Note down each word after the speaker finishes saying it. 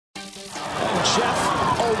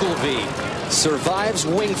Jeff Ogilvy survives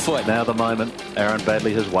Wingfoot. Now the moment Aaron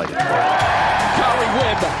Badley has waited for. Gary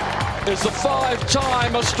Webb is the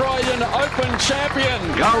 5-time Australian Open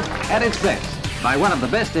champion. Golf at its best by one of the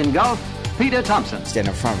best in golf, Peter Thompson. Stand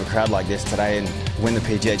in front of a crowd like this today and win the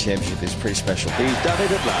PGA Championship is pretty special. He's done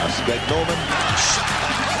it at last. Greg Norman.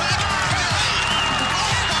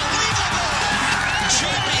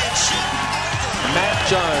 Matt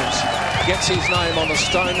Jones gets his name on the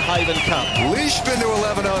Stonehaven Cup. Leash been to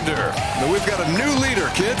 11 under. Now we've got a new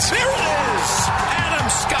leader, kids. There it is! Adam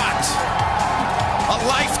Scott. A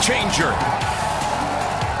life changer.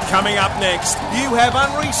 Coming up next, you have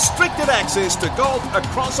unrestricted access to golf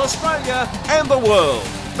across Australia and the world.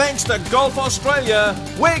 Thanks to Golf Australia,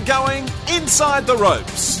 we're going inside the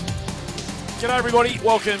ropes. G'day everybody,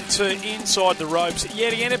 welcome to Inside the Ropes.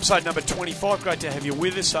 Yet again, episode number 25. Great to have you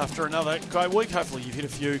with us after another great week. Hopefully you've hit a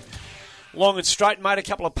few long and straight and made a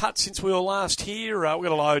couple of putts since we were last here. We've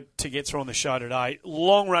got a load to get through on the show today.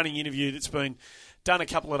 Long-running interview that's been done a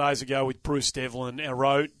couple of days ago with Bruce Devlin, our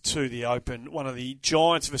road to the Open, one of the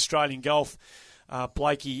giants of Australian golf.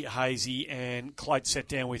 Blakey, Hazy and Clayton sat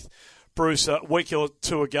down with Bruce a week or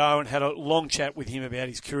two ago and had a long chat with him about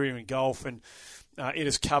his career in golf, and it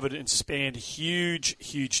has covered and spanned huge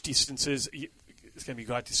distances. It's going to be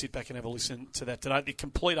great to sit back and have a listen to that today. At the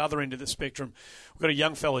complete other end of the spectrum, we've got a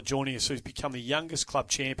young fella joining us who's become the youngest club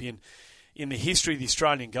champion in the history of the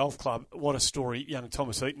Australian Golf Club. What a story young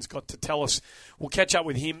Thomas Heaton's got to tell us. We'll catch up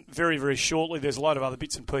with him very, very shortly. There's a load of other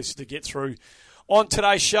bits and pieces to get through on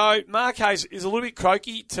today's show. Mark Hayes is a little bit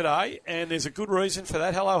croaky today, and there's a good reason for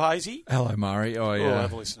that. Hello, Hazy. Hello, Murray.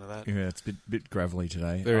 Have a listen to that. Yeah, it's a bit gravelly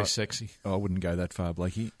today. Very sexy. I wouldn't go that far,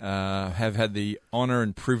 Blakey. Have had the honour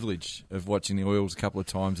and privilege of watching the Oils a couple of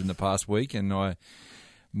times in the past week, and I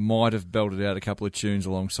might have belted out a couple of tunes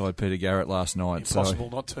alongside Peter Garrett last night. Impossible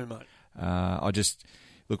not to, mate.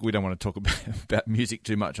 Look, we don't want to talk about music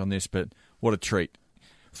too much on this, but what a treat.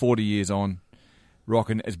 40 years on,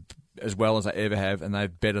 rocking as well as I ever have, and they're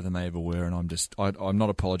better than they ever were, and I'm not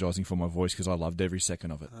apologising for my voice because I loved every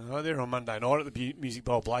second of it. They're on Monday night at the Music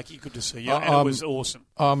Bowl, Blakey. Good to see you, and it was awesome.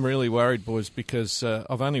 I'm really worried, boys, because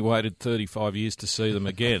I've only waited 35 years to see them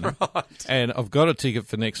again, Right. And I've got a ticket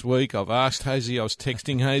for next week. I've asked Hazy, I was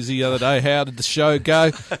texting Hazy the other day, how did the show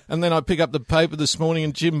go? And then I pick up the paper this morning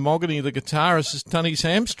and Jim Mogany, the guitarist, has done his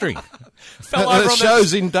hamstring. The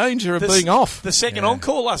show's in danger of being off. The second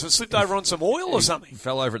encore last one slipped over on some oil or something. He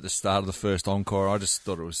fell over at the start of the first encore. I just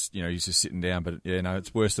thought it was, he's just sitting down, but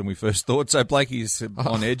it's worse than we first thought. So Blakey's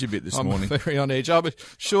on edge a bit this morning. I'm very on edge. But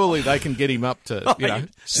surely they can get him up to,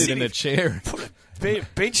 sit in a chair. Put a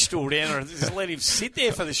bench stool down and just let him sit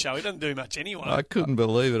there for the show. He doesn't do much anyway. I couldn't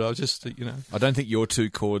believe it. I was just, I don't think your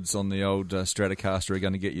two chords on the old Stratocaster are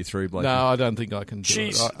going to get you through, Blakey. No, I don't think I can do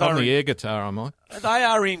it. On the air guitar, I might. They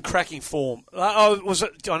are in cracking form.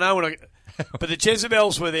 But the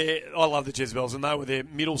Jezebels were there. I love the Jezebels, and they were their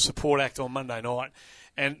middle support act on Monday night.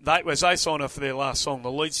 And as they signed off for their last song,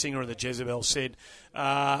 the lead singer of the Jezebels said,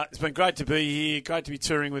 it's been great to be here, great to be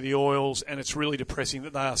touring with the Oils, and it's really depressing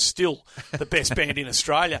that they are still the best band in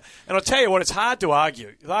Australia. And I'll tell you what, it's hard to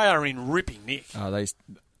argue. They are in ripping nick.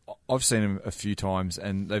 I've seen them a few times,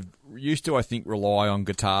 and they've used to, I think, rely on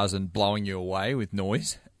guitars and blowing you away with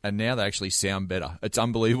noise. And now they actually sound better. It's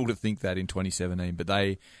unbelievable to think that in 2017, but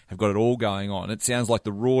they have got it all going on. It sounds like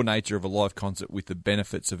the raw nature of a live concert with the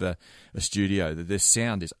benefits of a studio. Their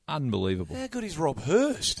sound is unbelievable. How good is Rob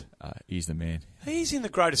Hurst? He's the man. He's in the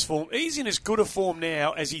greatest form. He's in as good a form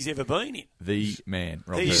now as he's ever been in. The man,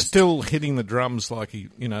 Rob Hurst. He's still hitting the drums like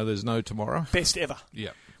there's no tomorrow. Best ever. Yeah.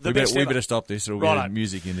 We better stop this or we'll get a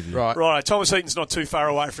music interview. Right. Thomas Heaton's not too far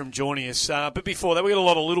away from joining us. But before that, we got a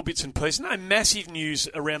lot of little bits and pieces. No massive news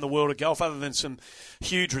around the world of golf other than some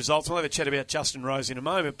huge results. We'll have a chat about Justin Rose in a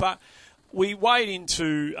moment. But we weighed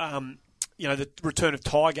into the return of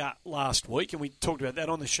Tiger last week, and we talked about that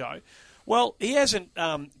on the show. Well, he hasn't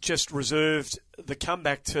just reserved the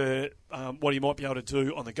comeback to what he might be able to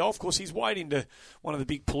do on the golf course. He's weighed into one of the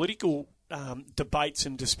big political debates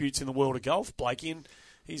and disputes in the world of golf, Blakey, and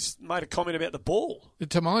he's made a comment about the ball.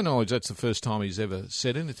 To my knowledge, that's the first time he's ever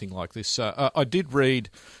said anything like this. I did read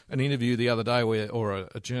an interview the other day or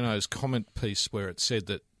a journo's comment piece where it said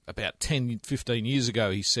that about 10, 15 years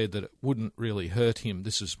ago he said that it wouldn't really hurt him.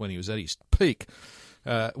 This is when he was at his peak.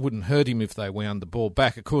 It wouldn't hurt him if they wound the ball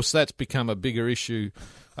back. Of course, that's become a bigger issue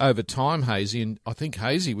over time, Hazy. And I think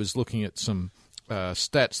Hazy was looking at some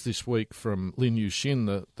stats this week from Lin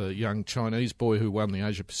Yuxin, the young Chinese boy who won the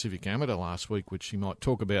Asia Pacific Amateur last week, which he might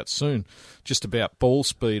talk about soon, just about ball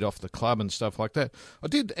speed off the club and stuff like that. I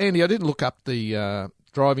did look up the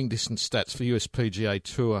driving distance stats for USPGA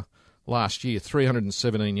Tour last year.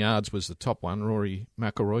 317 yards was the top one, Rory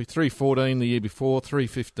McIlroy. 314 the year before,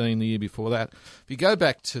 315 the year before that. If you go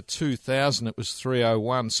back to 2000, it was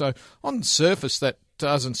 301. So on the surface, that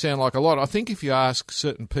doesn't sound like a lot. I think if you ask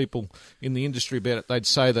certain people in the industry about it, they'd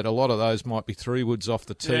say that a lot of those might be 3-woods off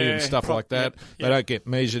the tee and stuff like that. They don't get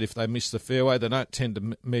measured if they miss the fairway. They don't tend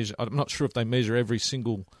to measure. I'm not sure if they measure every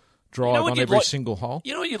single drive on every single hole.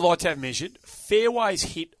 You know what you'd like to have measured? Fairways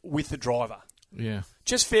hit with the driver. Yeah.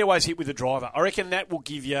 Just fairways hit with the driver. I reckon that will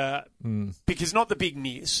give you, because not the big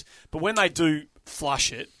miss, but when they do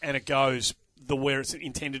flush it and it goes where it's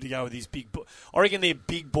intended to go with these big, I reckon their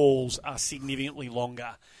big balls are significantly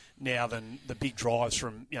longer now than the big drives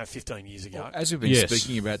from 15 years ago. Well, as we've been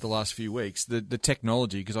speaking about the last few weeks, the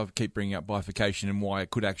technology, because I keep bringing up bifurcation and why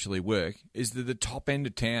it could actually work, is that the top end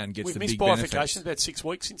of town gets the big benefits. We've missed bifurcation about 6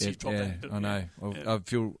 weeks since you've dropped that. I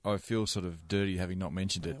know. I feel sort of dirty having not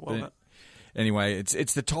mentioned it. Yeah, anyway,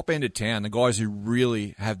 it's the top end of town, the guys who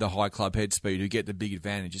really have the high club head speed, who get the big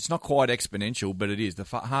advantage. It's not quite exponential, but it is. The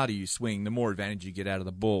harder you swing, the more advantage you get out of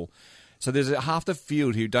the ball. So there's half the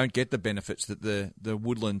field who don't get the benefits that the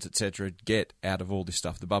Woodlands, etc., get out of all this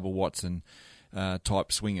stuff, the Bubba Watson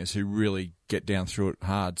type swingers who really get down through it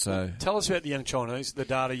hard. So tell us about the young Chinese, the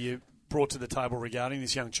data you brought to the table regarding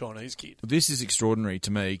this young Chinese kid. This is extraordinary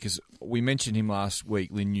to me because we mentioned him last week,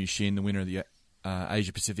 Lin Yushin, the winner of the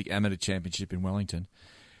Asia Pacific Amateur Championship in Wellington.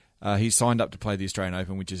 He's signed up to play the Australian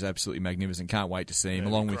Open, which is absolutely magnificent. Can't wait to see him,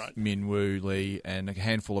 along with Min Woo, Lee, and a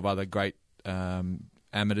handful of other great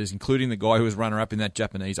amateurs, including the guy who was runner-up in that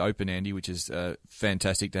Japanese Open, Andy, which is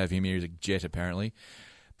fantastic to have him here. He's a jet, apparently.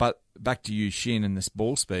 But back to Yushin and this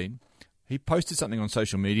ball speed. He posted something on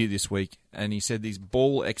social media this week, and he said his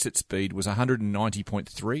ball exit speed was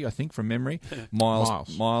 190.3, I think, from memory,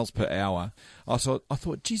 miles per hour. I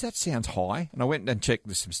thought, geez, that sounds high. And I went and checked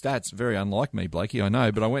some stats. Very unlike me, Blakey, I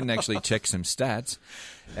know, but I went and actually checked some stats.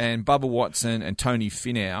 And Bubba Watson and Tony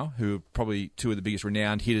Finau, who are probably two of the biggest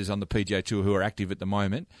renowned hitters on the PGA Tour who are active at the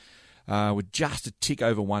moment, were just a tick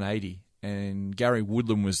over 180. And Gary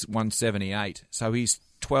Woodland was 178. So he's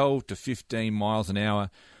 12 to 15 miles an hour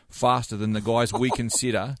faster than the guys we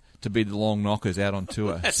consider to be the long knockers out on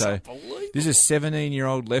tour. That's unbelievable. This is a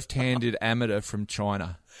 17-year-old left-handed amateur from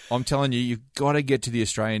China. I'm telling you, you've got to get to the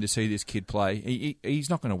Australian to see this kid play. He's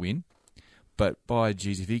not going to win, but by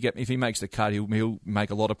geez, if he makes the cut, he'll make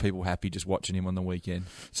a lot of people happy just watching him on the weekend.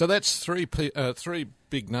 So that's three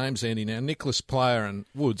big names, Andy. Now Nicholas Player and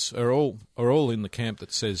Woods are all in the camp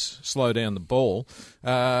that says slow down the ball.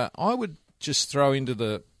 I would just throw into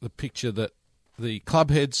the picture that the club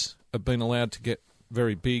heads have been allowed to get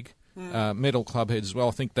very big, metal club heads as well.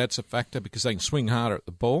 I think that's a factor because they can swing harder at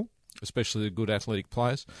the ball, especially the good athletic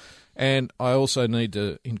players. And I also need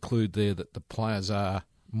to include there that the players are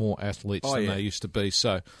more athletes than they used to be.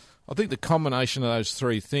 So I think the combination of those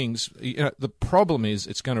three things, the problem is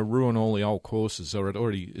it's going to ruin all the old courses, or it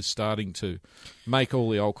already is starting to make all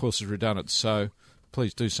the old courses redundant. So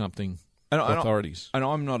please do something, authorities. And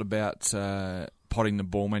I'm not about potting the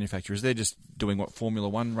ball manufacturers. They're just doing what Formula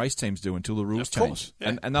One race teams do until the rules change.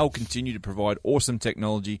 Yeah. And they'll continue to provide awesome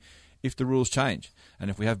technology if the rules change.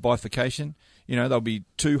 And if we have bifurcation, there'll be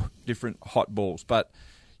two different hot balls. But,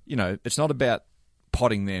 it's not about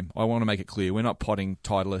potting them. I want to make it clear. We're not potting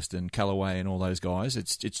Titleist and Callaway and all those guys.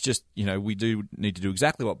 It's just, we do need to do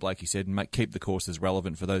exactly what Blakey said and keep the courses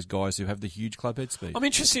relevant for those guys who have the huge club head speed. I'm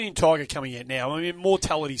interested in Tiger coming out now. I mean,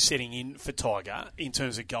 mortality's setting in for Tiger in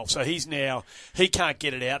terms of golf. So he can't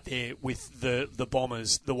get it out there with the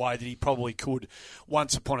Bombers the way that he probably could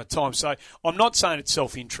once upon a time. So I'm not saying it's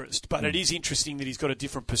self-interest, but it is interesting that he's got a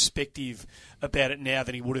different perspective about it now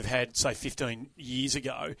than he would have had, say, 15 years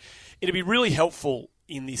ago. It'd be really helpful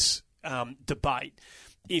in this debate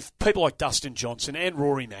if people like Dustin Johnson and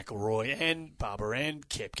Rory McIlroy and Bubba and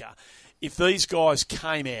Koepka, if these guys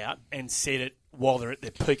came out and said it while they're at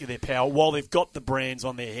the peak of their power, while they've got the brands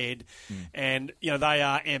on their head, and they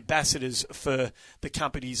are ambassadors for the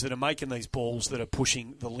companies that are making these balls that are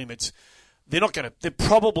pushing the limits, they're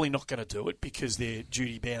probably not going to do it because they're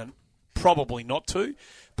duty bound, probably not to,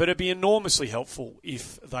 but it'd be enormously helpful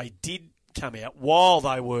if they did come out while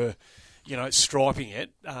they were striping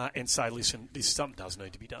it and say, listen, something does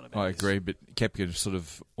need to be done about this. I agree, but Koepka sort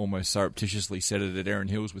of almost surreptitiously said it at Erin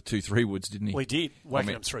Hills with 2 3-woods, didn't he? We did,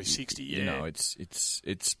 whacking them 360, yeah.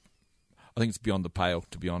 It's I think it's beyond the pale,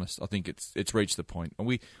 to be honest. I think it's reached the point. And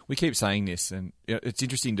we keep saying this, and it's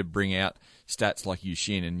interesting to bring out stats like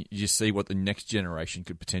Yushin, and you just see what the next generation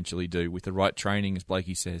could potentially do with the right training, as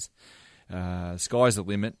Blakey says. Sky's the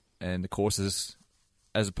limit, and the courses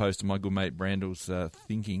as opposed to my good mate Brandl's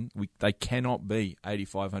thinking, they cannot be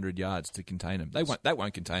 8,500 yards to contain them. That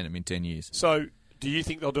won't contain them in 10 years. So, do you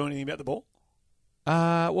think they'll do anything about the ball?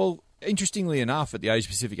 Well, interestingly enough, at the Asia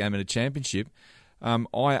Pacific Amateur Championship,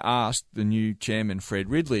 I asked the new chairman, Fred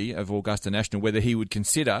Ridley, of Augusta National, whether he would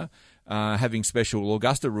consider having special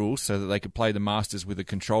Augusta rules so that they could play the Masters with a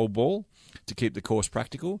control ball to keep the course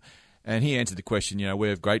practical. And he answered the question, we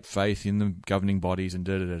have great faith in the governing bodies and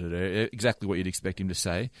da-da-da-da-da, exactly what you'd expect him to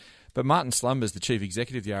say. But Martin Slumbers, the chief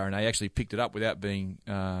executive of the RNA, actually picked it up without being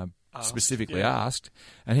specifically asked.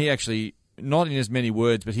 And he actually, not in as many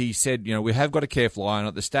words, but he said, we have got a careful eye on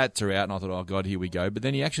it. The stats are out. And I thought, oh, God, here we go. But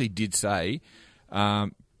then he actually did say,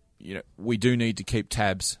 we do need to keep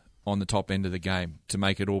tabs on the top end of the game to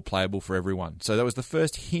make it all playable for everyone. So that was the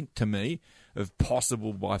first hint to me of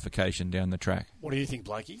possible bifurcation down the track. What do you think,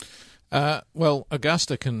 Blakey? Well,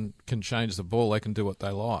 Augusta can change the ball. They can do what they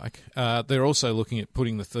like. They're also looking at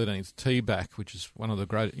putting the 13th tee back, which is one of the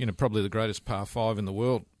great, probably the greatest par 5 in the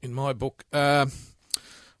world, in my book.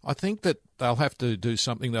 I think that they'll have to do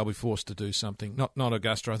something. They'll be forced to do something. Not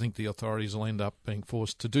Augusta. I think the authorities will end up being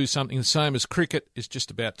forced to do something. The same as cricket is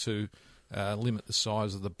just about to limit the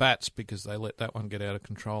size of the bats because they let that one get out of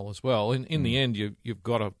control as well. In the end, you've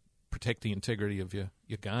got to protect the integrity of your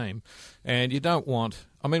game. And you don't want...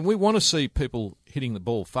 we want to see people hitting the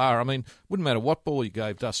ball far. Wouldn't matter what ball you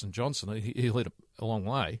gave Dustin Johnson, he'll hit it a long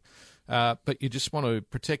way. But you just want to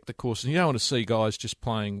protect the course. And you don't want to see guys just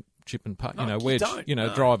playing chip and putt, wedge,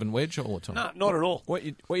 drive and wedge all the time. No, not at all. What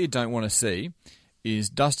you don't want to see is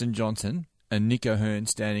Dustin Johnson and Nick O'Hearn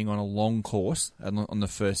standing on a long course on the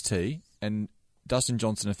first tee, and Dustin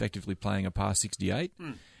Johnson effectively playing a par 68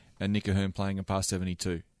 and Nick O'Hearn playing a par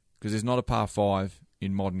 72. Because there's not a par 5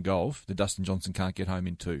 in modern golf that Dustin Johnson can't get home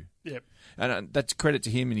in 2. Yep. And that's credit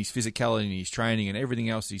to him and his physicality and his training and everything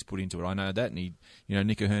else he's put into it. I know that. And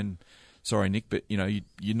Nick O'Hearn, sorry, Nick, but,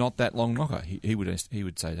 you're not that long knocker. He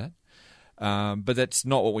would say that. But that's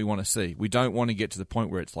not what we want to see. We don't want to get to the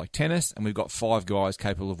point where it's like tennis and we've got 5 guys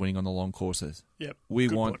capable of winning on the long courses. Yep. We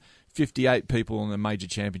want 58 people in the major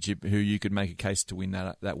championship who you could make a case to win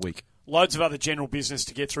that week. Loads of other general business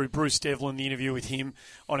to get through. Bruce Devlin, the interview with him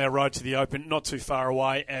on our road to the Open, not too far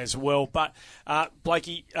away as well. But,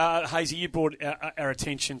 Blakey, Hazy, you brought our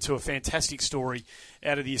attention to a fantastic story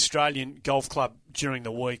out of the Australian Golf Club during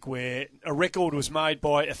the week where a record was made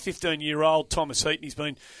by a 15-year-old Thomas Heaton. He's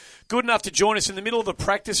been good enough to join us in the middle of the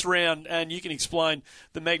practice round, and you can explain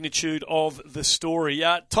the magnitude of the story.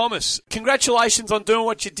 Thomas, congratulations on doing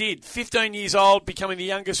what you did. 15 years old, becoming the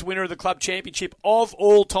youngest winner of the club championship of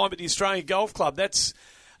all time at the Australian Golf Club. That's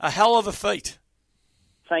a hell of a feat.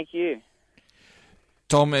 Thank you.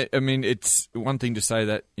 Tom, it's one thing to say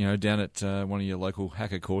that, down at one of your local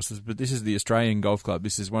hacker courses, but this is the Australian Golf Club.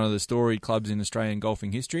 This is one of the storied clubs in Australian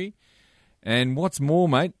golfing history. And what's more,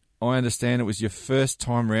 mate, I understand it was your first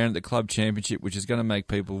time round at the club championship, which is going to make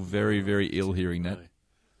people very, very ill hearing that.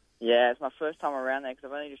 Yeah, it's my first time around there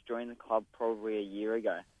because I've only just joined the club probably a year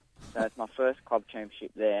ago. So it's my first club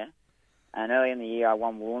championship there. And early in the year I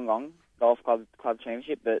won Wollongong Golf Club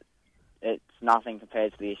championship, but it's nothing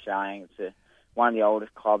compared to the Australian. It's one of the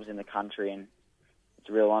oldest clubs in the country, and it's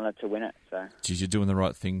a real honour to win it. So, geez, you're doing the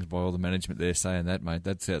right things by all the management there saying that, mate.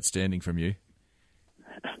 That's outstanding from you.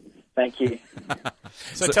 Thank you.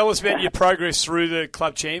 So tell us about your progress through the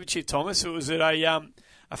club championship, Thomas. Was it a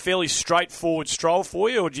fairly straightforward stroll for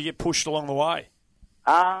you, or did you get pushed along the way?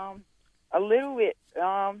 A little bit.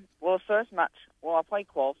 Well, the first match, I played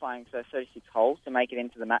qualifying, so 36 holes to make it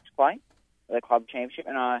into the match play of the club championship,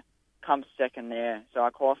 and I come second there. So I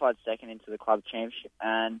qualified second into the club championship,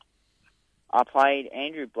 and I played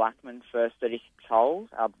Andrew Blackman's first 36 holes.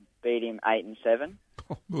 I beat him 8 and 7.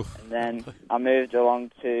 And then I moved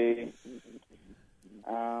along to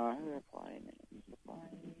who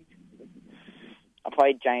I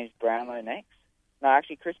played James Brownlow next. No,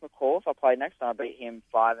 actually Chris McAuliffe I played next, and I beat him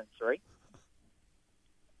 5 and 3.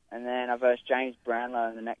 And then I versed James Brownlow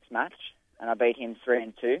in the next match, and I beat him 3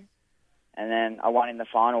 and 2. And then I won in the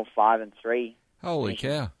final 5 and 3. Holy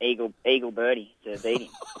cow! Eagle birdie to beat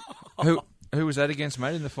him. Who was that against,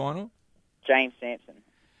 mate, in the final? James Sampson.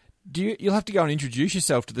 You'll have to go and introduce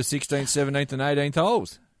yourself to the 16th, 17th and 18th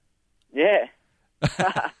holes. Yeah.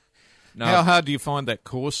 No. How hard do you find that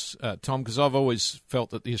course, Tom? Because I've always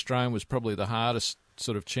felt that the Australian was probably the hardest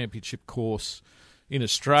sort of championship course in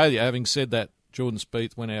Australia. Having said that, Jordan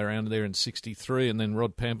Spieth went out around there in 63, and then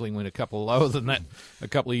Rod Pampling went a couple lower than that a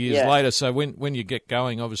couple of years later. So when you get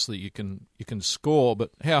going, obviously you can score.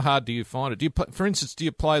 But how hard do you find it? For instance, do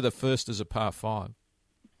you play the first as a par 5?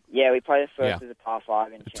 Yeah, we play the first as a par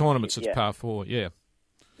 5. In the tournaments, it's par 4, yeah.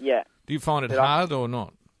 Yeah. Do you find it hard or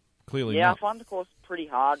not? Clearly not. not. I find the course pretty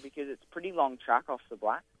hard because it's pretty long track off the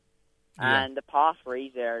black. Yeah. And the par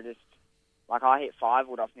threes there are just, like I hit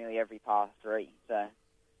 5-wood off nearly every par 3. So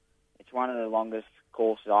it's one of the longest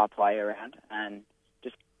courses I play around. And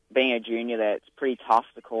just being a junior there, it's pretty tough,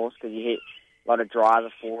 the course, because you hit a lot of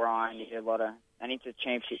driver 4-iron, you hit a lot of, and into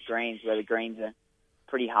championship greens where the greens are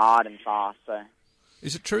pretty hard and fast. So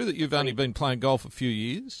is it true that you've only been playing golf a few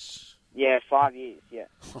years? Yeah, 5 years, yeah.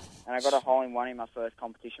 And I got a hole-in-one in my first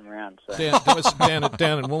competition round. So.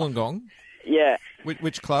 Down in Wollongong? Yeah.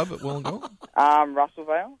 Which club at Wollongong?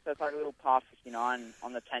 Russellvale. So it's like a little par 59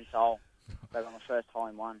 on the 10th hole. So on the first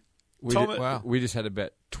hole-in-one. We just had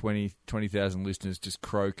about 20,000 listeners just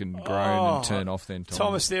croak and groan and turn off then,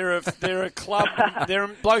 Thomas, they're a club, there are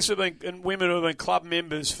blokes who have been, and women who have been club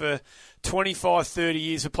members for 25, 30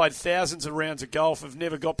 years, have played thousands of rounds of golf, have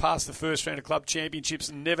never got past the first round of club championships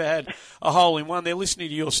and never had a hole-in-one. They're listening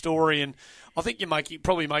to your story, and I think you're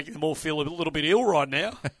probably making them all feel a little bit ill right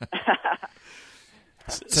now.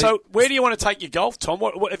 So where do you want to take your golf, Tom?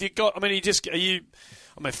 What have you got? I mean,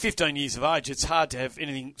 15 years of age, it's hard to have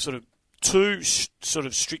anything sort of too sort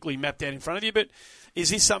of strictly mapped out in front of you, but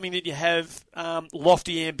is this something that you have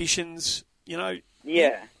lofty ambitions,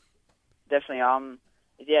 Yeah, definitely.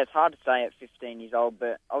 Yeah, it's hard to say at 15 years old,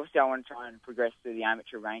 but obviously I want to try and progress through the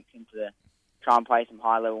amateur ranks try and play some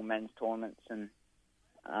high-level men's tournaments and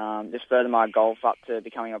just further my golf up to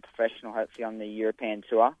becoming a professional, hopefully on the European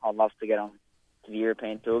tour. I'd love to get on to the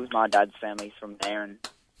European tour because my dad's family's from there, and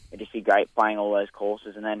it'd just be great playing all those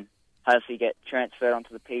courses and then hopefully get transferred onto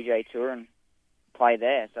the PGA Tour and play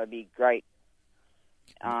there. So it'd be great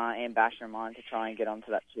ambition of mine to try and get onto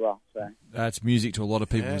that tour. So that's music to a lot of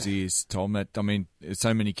people's ears, Tom. There's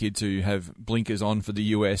so many kids who have blinkers on for the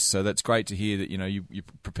US, so that's great to hear that you're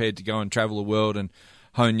prepared to go and travel the world and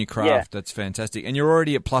hone your craft. Yeah. That's fantastic. And you're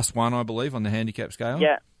already at +1, I believe, on the handicap scale?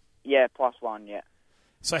 Yeah, +1, yeah.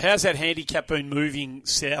 So how's that handicap been moving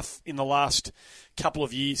south in the last couple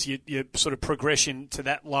of years, your sort of progression to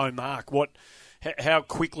that low mark? How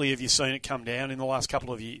quickly have you seen it come down in the last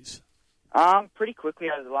couple of years? Pretty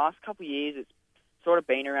quickly. Over the last couple of years, it's sort of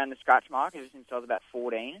been around the scratch mark ever since I was about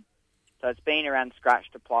 14. So it's been around scratch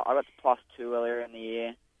to plus. I got to +2 earlier in the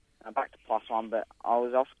year. I'm back to +1, but I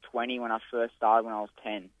was off 20 when I first started when I was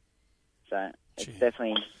 10. So it's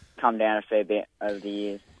definitely come down a fair bit over the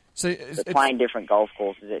years. So playing different golf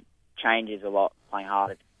courses, it changes a lot. Playing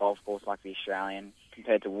hard at golf course like the Australian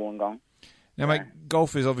compared to Wollongong. Now, mate,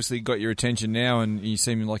 golf has obviously got your attention now, and you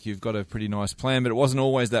seem like you've got a pretty nice plan, but it wasn't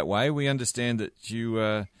always that way. We understand that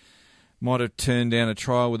you might have turned down a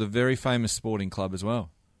trial with a very famous sporting club as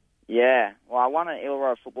well. Yeah. Well, I won an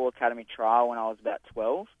Ilro Football Academy trial when I was about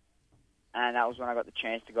 12, and that was when I got the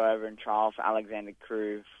chance to go over and trial for Alexander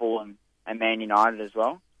Crew, Fulham, and Man United as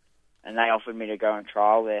well. And they offered me to go and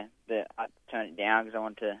trial there, but I turned it down because I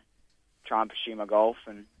wanted to try and pursue my golf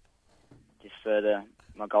and just further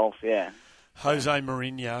my golf, yeah. Jose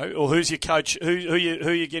Mourinho, or who's your coach? Who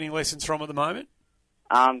you getting lessons from at the moment?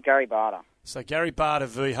 Gary Barter. So Gary Barter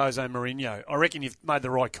v. Jose Mourinho. I reckon you've made the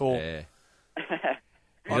right call. Yeah.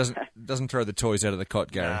 He doesn't throw the toys out of the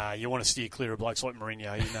cot, Gary. Nah, you want to steer clear of blokes like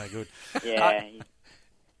Mourinho. He's no good. Yeah.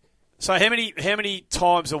 So how many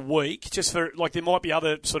times a week, just for, like, there might be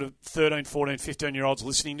other sort of 13, 14, 15-year-olds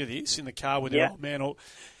listening to this in the car with their old man. Or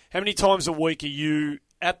how many times a week are you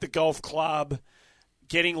at the golf club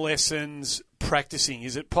getting lessons, practicing?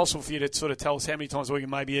 Is it possible for you to sort of tell us how many times a week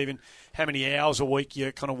and maybe even how many hours a week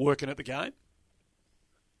you're kind of working at the game?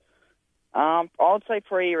 I would say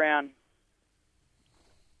probably around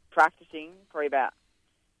practicing, probably about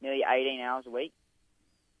nearly 18 hours a week.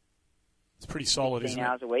 It's pretty solid, isn't it?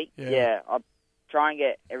 18 hours a week. Yeah. I try and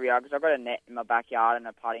get every hour because I've got a net in my backyard and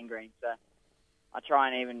a putting green. So I try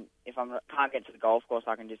and even if I can't get to the golf course,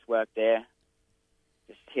 I can just work there,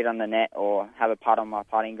 just hit on the net or have a putt on my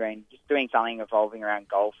putting green. Just doing something evolving around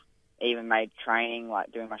golf. Even made training,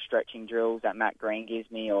 like doing my stretching drills that Matt Green gives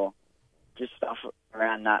me or just stuff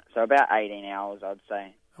around that. So about 18 hours, I'd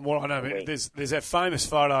say. And what I know, there's that famous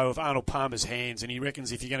photo of Arnold Palmer's hands, and he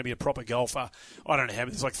reckons if you're going to be a proper golfer, I don't know how,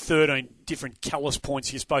 there's like 13 different callus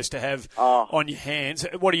points you're supposed to have on your hands.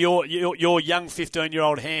 What are your young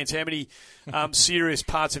 15-year-old hands? How many serious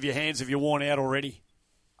parts of your hands have you worn out already?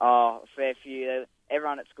 Oh, a fair few.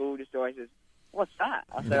 Everyone at school just always says, "What's that?"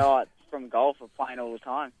 I said, it's from golf. I'm playing all the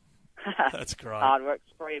time. That's great. Hard work.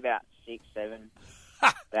 It's probably about 6, 7.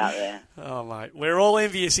 out there. Oh, mate. We're all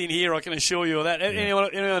envious in here, I can assure you of that.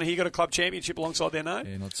 Anyone here got a club championship alongside their name?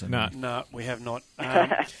 Yeah, not so No. much. No, we have not.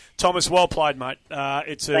 Thomas, well played, mate.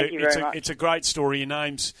 It's a great story. Your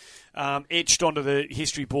name's etched onto the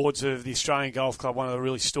history boards of the Australian Golf Club, one of the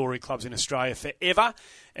really storied clubs in Australia forever.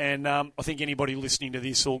 And I think anybody listening to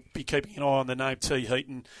this will be keeping an eye on the name T.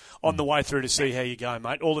 Heaton on the way through to see how you go,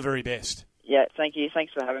 mate. All the very best. Yeah, thank you.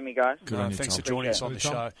 Thanks for having me, guys. Thanks for joining us on the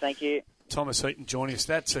show. Thank you. Thomas Heaton joining us.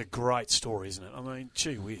 That's a great story, isn't it? I mean,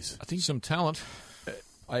 gee whiz. I think some talent.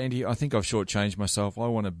 Andy, I think I've shortchanged myself. I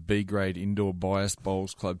want a B-grade indoor biased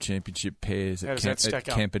bowls club championship pairs at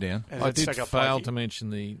Camperdown. I did fail to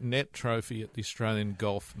mention the net trophy at the Australian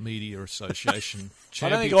Golf Media Association. I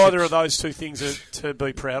don't think either of those two things are to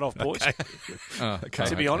be proud of, boys. Okay.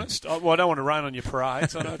 To be honest, I don't want to rain on your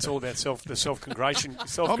parades. I know it's all about the self-congratulation.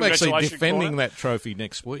 I'm actually defending that trophy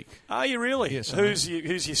next week. Are you really? Yes. Who's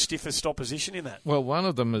your stiffest opposition in that? Well, one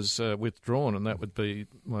of them is withdrawn, and that would be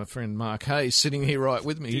my friend Mark Hayes sitting here right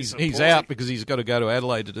with me. He's out because he's got to go to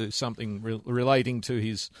Adelaide to do something relating to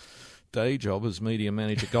his day job as media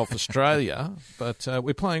manager Golf Australia. But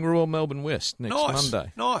we're playing Royal Melbourne West next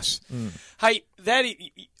Monday. Nice. Hey,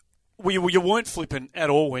 you weren't flippant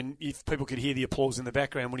at all when people could hear the applause in the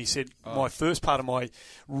background when he said, my first part of my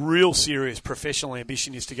real serious professional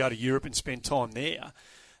ambition is to go to Europe and spend time there.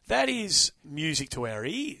 That is music to our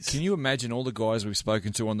ears. Can you imagine all the guys we've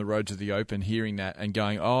spoken to on the road to the Open hearing that and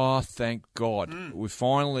going, oh, thank God. We've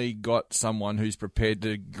finally got someone who's prepared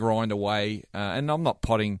to grind away. And I'm not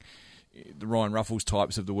potting the Ryan Ruffles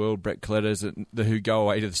types of the world, Brett Colletters, who go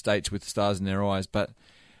away to the States with stars in their eyes. But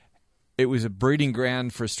it was a breeding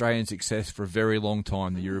ground for Australian success for a very long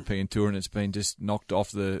time, the European Tour, and it's been just knocked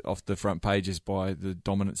off the front pages by the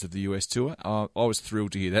dominance of the US Tour. I was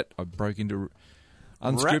thrilled to hear that. I broke into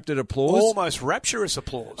unscripted applause. Almost rapturous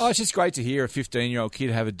applause. Oh, it's just great to hear a 15-year-old kid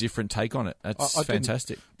have a different take on it. That's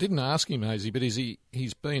fantastic. Didn't ask him, Hazy, but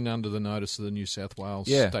he's been under the notice of the New South Wales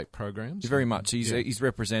state programs? Very much. He's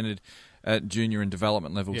represented at junior and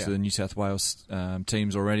development levels the New South Wales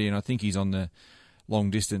teams already, and I think he's on the long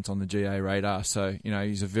distance on the GA radar. So,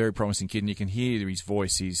 he's a very promising kid, and you can hear his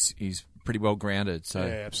voice. He's pretty well grounded. So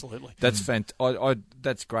yeah, absolutely. That's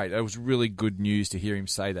that's great. It was really good news to hear him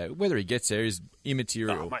say that. Whether he gets there is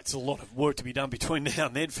immaterial. Oh, mate, it's a lot of work to be done between now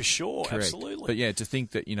and then for sure. Correct. Absolutely. But yeah, to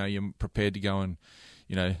think that you're prepared to go and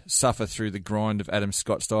suffer through the grind of Adam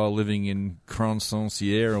Scott style living in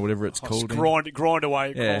Cron-Saint-Cyr or whatever it's called. Grind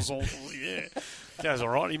away. Yeah. Yeah. Goes all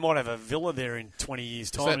right. He might have a villa there in 20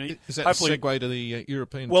 years' time. Is that a segue to the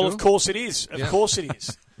European Tour? Well, of course it is. Of course it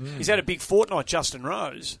is. He's had a big fortnight, Justin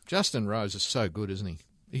Rose. Justin Rose is so good, isn't he?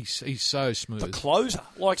 He's so smooth. The closer.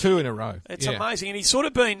 2 in a row. It's amazing. And he's sort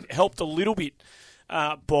of been helped a little bit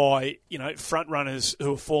by, front runners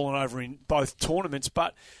who have fallen over in both tournaments,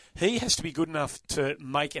 but he has to be good enough to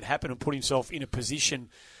make it happen and put himself in a position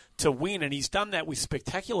to win. And he's done that with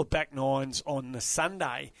spectacular back nines on the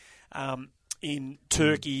Sunday. In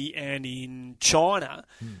Turkey and in China.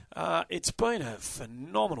 It's been a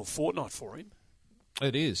phenomenal fortnight for him.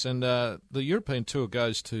 It is. And the European Tour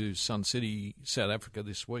goes to Sun City, South Africa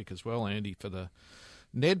this week as well, Andy, for the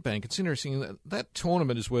Nedbank. It's interesting that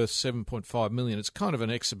tournament is worth $7.5 million. It's kind of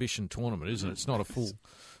an exhibition tournament, isn't it? It's not a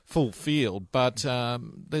full field, but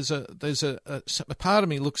there's a part of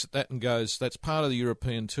me looks at that and goes, that's part of the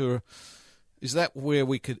European Tour. Is that where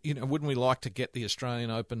we could, wouldn't we like to get the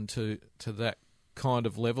Australian Open to that kind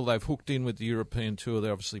of level? They've hooked in with the European Tour.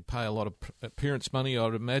 They obviously pay a lot of appearance money, I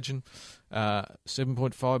would imagine.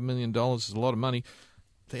 $7.5 million is a lot of money.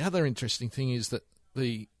 The other interesting thing is that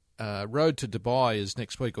the road to Dubai is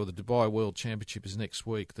next week, or the Dubai World Championship is next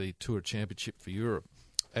week, the Tour Championship for Europe.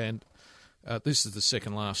 And this is the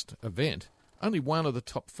second last event. Only one of the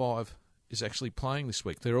top 5 is actually playing this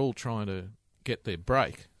week. They're all trying to get their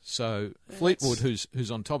break. So Fleetwood, who's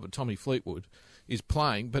on top of Tommy Fleetwood, is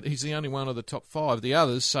playing, but he's the only one of the top 5. The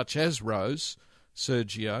others, such as Rose,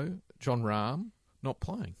 Sergio, John Rahm, not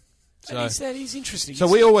playing. So that is interesting. So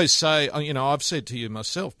we always say, I've said to you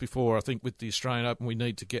myself before, I think with the Australian Open we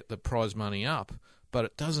need to get the prize money up, but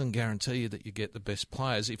it doesn't guarantee you that you get the best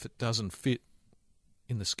players if it doesn't fit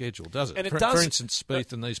in the schedule, does it? And for instance,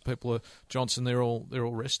 Spieth and these people, Johnson, they're all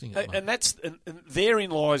resting. And therein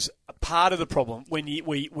lies part of the problem when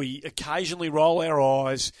we occasionally roll our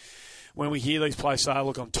eyes when we hear these players say,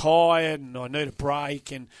 "Look, I'm tired and I need a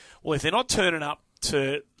break." And well, if they're not turning up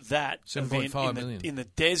to that event in the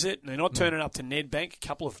desert, and they're not turning up to Nedbank, a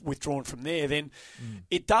couple of withdrawn from there, then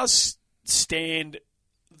it does stand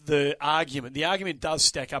the argument. The argument does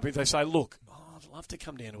stack up if they say, "Look, I'd love to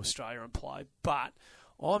come down to Australia and play, but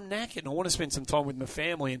I'm knackered and I want to spend some time with my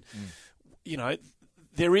family." And,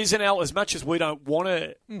 there is as much as we don't want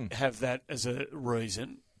to have that as a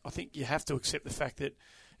reason, I think you have to accept the fact that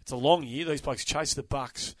it's a long year. These blokes chase the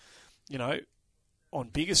bucks, on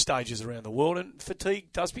bigger stages around the world, and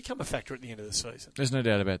fatigue does become a factor at the end of the season. There's no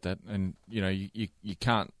doubt about that. And, you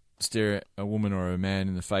can't stare at a woman or a man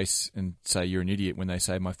in the face and say you're an idiot when they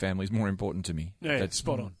say my family's more important to me. Yeah, that's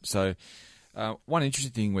spot on. So one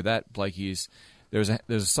interesting thing with that, Blakey, is there's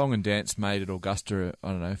a song and dance made at Augusta,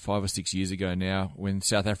 5 or 6 years ago now, when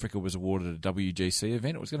South Africa was awarded a WGC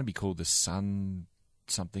event. It was going to be called the Sun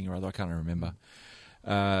something or other. I can't remember.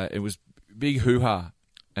 It was big hoo-ha,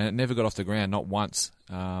 and it never got off the ground, not once.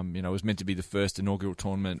 It was meant to be the first inaugural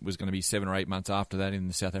tournament. It was going to be 7 or 8 months after that in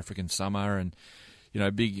the South African summer, and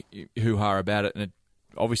big hoo-ha about it, and it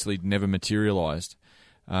obviously never materialised.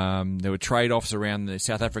 There were trade-offs around the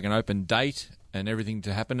South African Open date and everything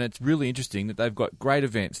to happen. It's really interesting that they've got great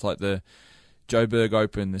events like the Joburg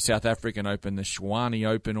Open, the South African Open, the Schwani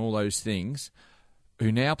Open, all those things,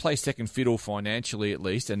 who now play second fiddle financially at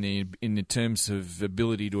least, and in the terms of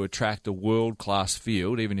ability to attract a world-class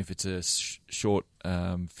field, even if it's a short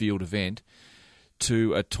field event,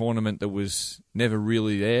 to a tournament that was never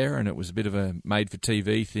really there, and it was a bit of a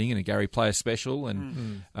made-for-TV thing and a Gary Player special.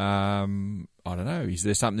 And I don't know, is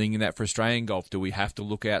there something in that for Australian golf? Do we have to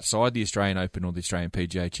look outside the Australian Open or the Australian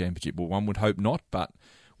PGA Championship? Well, one would hope not, but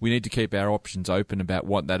we need to keep our options open about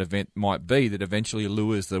what that event might be that eventually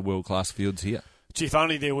lures the world-class fields here. Gee, if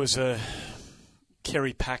only there was a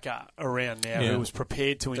Kerry Packer around now who was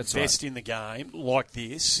prepared to invest in the game like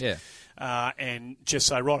this. Yeah. And just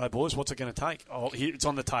say, righto, boys, what's it going to take? It's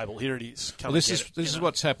on the table. Here it is. This is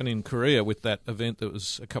what's happened in Korea with that event that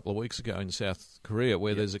was a couple of weeks ago in South Korea,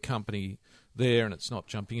 where there's a company there, and it's not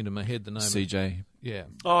jumping into my head the name. CJ. Yeah.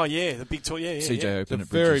 Oh yeah, the big tour. Yeah, CJ Open. It's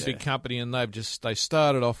a very big company, and they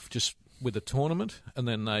started off just with a tournament, and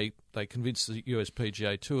then they convinced the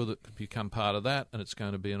USPGA Tour that could become part of that, and it's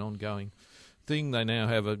going to be an ongoing thing. They now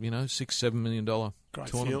have a $6-7 million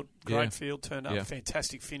tournament. Great field turned up,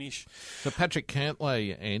 fantastic finish. So Patrick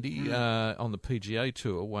Cantlay, Andy, on the PGA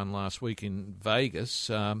Tour, won last week in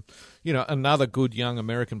Vegas. Another good young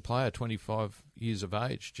American player, 25 years of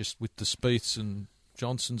age, just with the Spieths and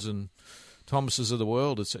Johnsons and Thomases of the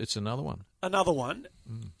world. It's another one. Another one.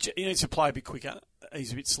 He needs to play a bit quicker.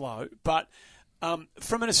 He's a bit slow. But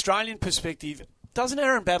from an Australian perspective, doesn't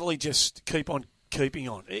Aaron Baddeley just keep on keeping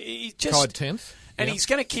on? He just tied 10th. And he's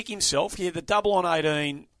going to kick himself. He had the double on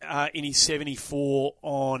 18 in his 74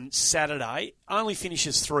 on Saturday. Only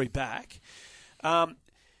finishes 3 back.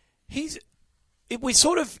 We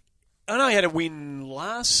sort of... I know he had a win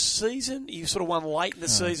last season. He sort of won late in the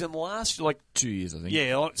season last, 2 years, I think.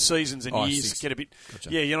 Yeah, seasons and years 6. get a bit.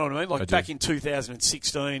 Gotcha. Yeah, you know what I mean. Back in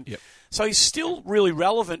 2016. Yep. So he's still really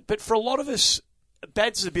relevant, but for a lot of us,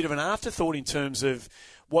 Bad's a bit of an afterthought in terms of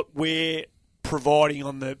what we're providing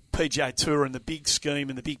on the PGA Tour and the big scheme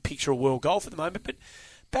and the big picture of world golf at the moment. But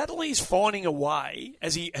Baddeley's finding a way,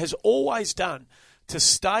 as he has always done, to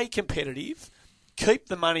stay competitive, keep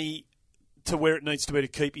the money to where it needs to be to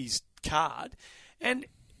keep his card, and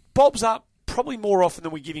bobs up probably more often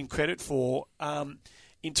than we give him credit for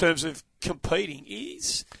in terms of competing.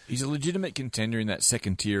 He's a legitimate contender in that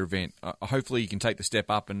second tier event. Hopefully he can take the step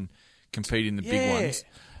up and compete in the big ones.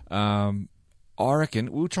 I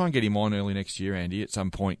reckon we'll try and get him on early next year, Andy, at some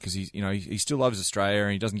point, because he still loves Australia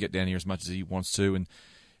and he doesn't get down here as much as he wants to, and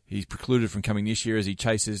he's precluded from coming this year as he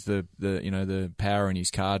chases the power in his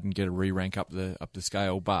card and get a re-rank up the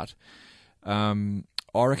scale. But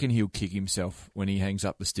I reckon he'll kick himself when he hangs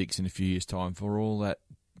up the sticks in a few years' time for all that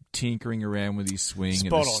tinkering around with his swing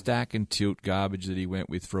and the stack and tilt garbage that he went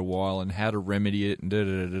with for a while and how to remedy it and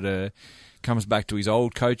da-da-da-da-da. Comes back to his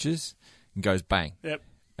old coaches and goes bang. Yep.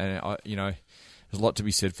 And, there's a lot to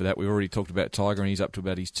be said for that. We've already talked about Tiger, and he's up to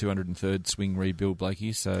about his 203rd swing rebuild,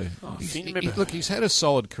 Blakey. So, he's had a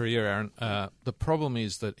solid career, Aaron. The problem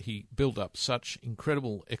is that he built up such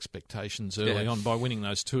incredible expectations early on by winning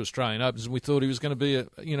those 2 Australian Opens. We thought he was going to be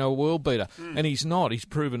a world beater, and he's not. He's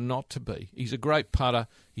proven not to be. He's a great putter.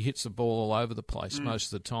 He hits the ball all over the place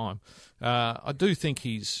most of the time. I do think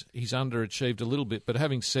he's underachieved a little bit, but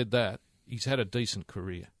having said that, he's had a decent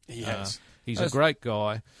career. He has. He's a great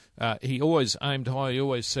guy. He always aimed high. He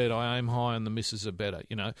always said, I aim high and the misses are better.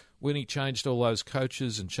 When he changed all those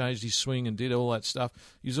coaches and changed his swing and did all that stuff,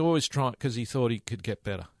 he was always trying because he thought he could get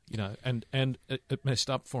better, and it messed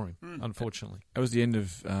up for him, unfortunately. That was the end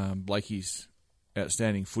of Blakey's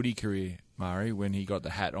outstanding footy career, Murray, when he got the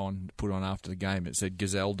hat put on after the game. It said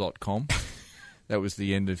gazelle.com. that was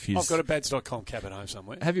the end of his... I've got a Bads.com cap at home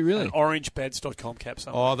somewhere. Have you really? An orange Bads.com cap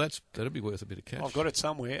somewhere. Oh, that'd be worth a bit of cash. I've got it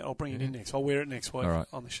somewhere. I'll bring it in next. I'll wear it next week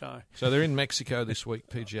on the show. So they're in Mexico this week,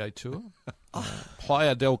 PGA Tour.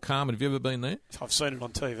 Playa del Carmen. Have you ever been there? I've seen it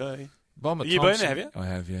on TV. Bomber Have you Thompson, been there, have you? I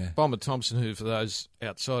have, yeah. Bomber Thompson, who, for those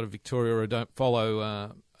outside of Victoria who don't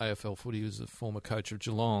follow AFL footy, was the former coach of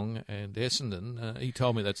Geelong and Essendon. He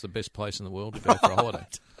told me that's the best place in the world to go for a holiday.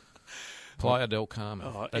 Playa del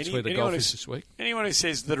Carmen. That's where the golf is this week. Anyone who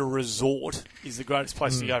says that a resort is the greatest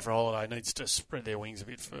place to go for a holiday needs to spread their wings a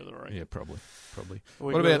bit further. Yeah, probably.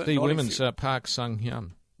 What about the women's Park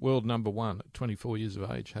Sung-hyun, world number 1 at 24 years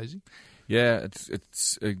of age, Hazy? Yeah,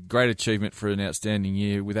 it's a great achievement for an outstanding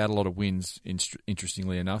year without a lot of wins,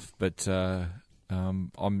 interestingly enough. But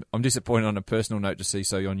I'm disappointed on a personal note to see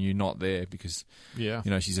So Yeon-yu not there because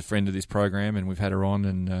she's a friend of this program and we've had her on.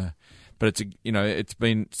 And but it's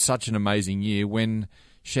been such an amazing year. When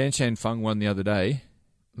Shan Shan Feng won the other day,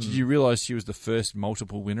 did you realise she was the first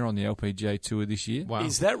multiple winner on the LPGA Tour this year? Wow.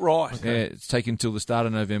 Is that right? Okay. Yeah, it's taken until the start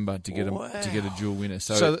of November to get a dual winner.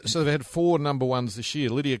 So they've had 4 number 1s this year.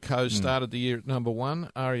 Lydia Ko started the year at number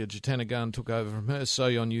 1. Arya Jitanagarn took over from her. So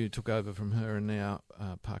Yeon-yu took over from her, and now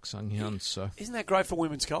Park Sung-hyun. So isn't that great for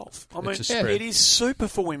women's golf? I mean, it is super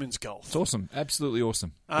for women's golf. It's awesome, absolutely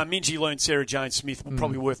awesome. Minjee Lee and Sarah Jane Smith were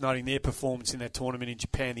probably worth noting their performance in that tournament in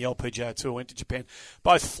Japan. The LPGA Tour went to Japan.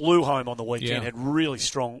 Both flew home on the weekend. Had really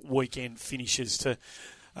strong weekend finishes to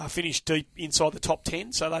finish deep inside the top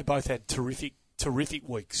 10. So they both had terrific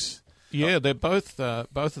weeks. Yeah, they're both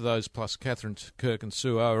of those plus Catherine Kirk and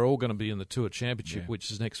Sue O are all going to be in the Tour Championship,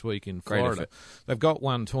 which is next week in Florida. They've got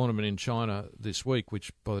one tournament in China this week,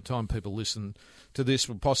 which by the time people listen to this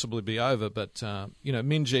will possibly be over. But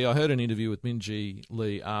Minjee, I heard an interview with Minjee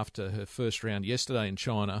Lee after her first round yesterday in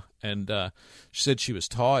China, and she said she was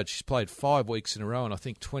tired. She's played 5 weeks in a row, and I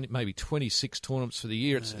think 26 tournaments for the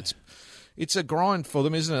year. It's a grind for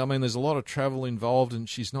them, isn't it? I mean, there's a lot of travel involved, and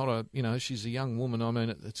she's not she's a young woman. I mean,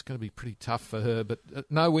 it's going to be pretty tough for her. But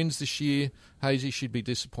no wins this year. Hazy should be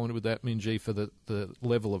disappointed with that, Minjee, for the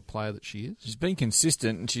level of player that she is. She's been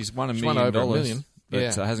consistent, and she's won $1 million. Won over $1 million.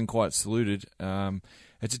 But hasn't quite saluted.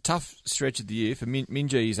 It's a tough stretch of the year. For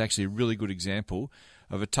Minjee is actually a really good example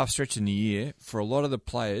of a tough stretch in the year for a lot of the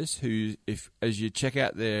players who, as you check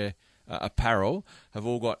out their apparel, have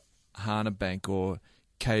all got Hana Bank or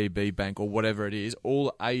KB Bank or whatever it is,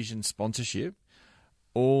 all Asian sponsorship,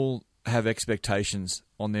 all have expectations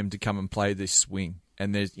on them to come and play this swing.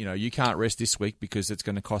 And there's, you can't rest this week because it's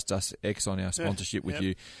going to cost us X on our sponsorship with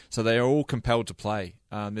you. So they are all compelled to play.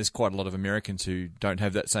 There's quite a lot of Americans who don't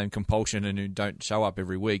have that same compulsion and who don't show up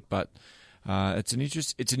every week. But it's an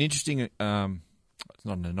interesting. It's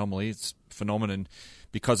not an anomaly. It's a phenomenon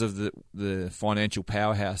because of the financial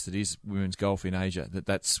powerhouse that is women's golf in Asia.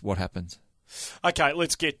 That's what happens. Okay,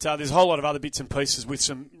 let's get... there's a whole lot of other bits and pieces with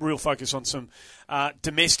some real focus on some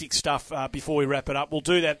domestic stuff before we wrap it up. We'll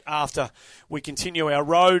do that after we continue our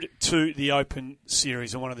road to the Open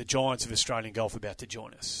Series and one of the giants of Australian golf about to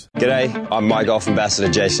join us. G'day, I'm My Golf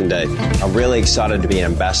Ambassador Jason Day. I'm really excited to be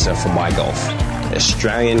an ambassador for My Golf,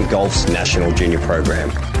 Australian Golf's national junior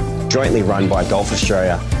program, jointly run by Golf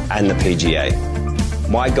Australia and the PGA.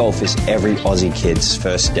 My Golf is every Aussie kid's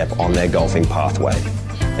first step on their golfing pathway.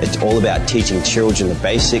 It's all about teaching children the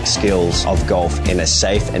basic skills of golf in a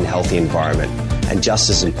safe and healthy environment, and just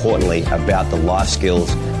as importantly, about the life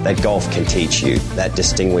skills that golf can teach you that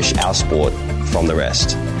distinguish our sport from the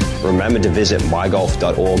rest. Remember to visit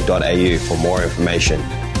mygolf.org.au for more information.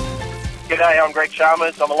 G'day, I'm Greg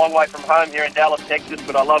Chalmers. I'm a long way from home here in Dallas, Texas,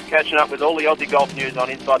 but I love catching up with all the Aussie golf news on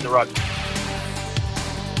Inside the Ropes.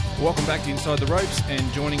 Welcome back to Inside the Ropes,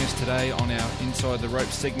 and joining us today on our Inside the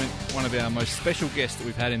Ropes segment, one of our most special guests that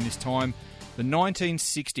we've had in this time, the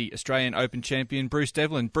 1960 Australian Open champion, Bruce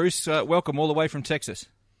Devlin. Bruce, welcome all the way from Texas.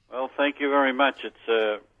 Well, thank you very much.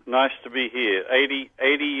 It's nice to be here. 80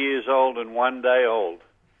 years old and 1 day old.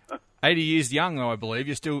 80 years young, though, I believe.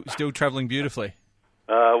 You're still travelling beautifully.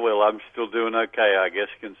 Well, I'm still doing okay, I guess,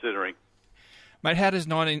 considering. Mate, how does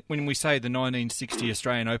when we say the 1960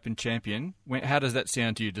 Australian Open champion, how does that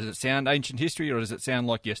sound to you? Does it sound ancient history, or does it sound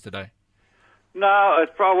like yesterday? No, it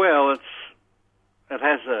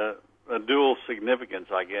has a dual significance,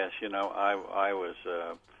 I guess. I was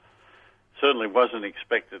certainly wasn't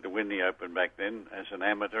expected to win the Open back then as an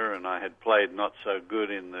amateur, and I had played not so good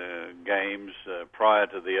in the games prior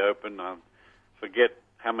to the Open. I forget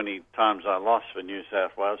how many times I lost for New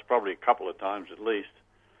South Wales, probably a couple of times at least.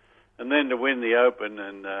 And then to win the Open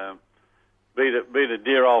and beat a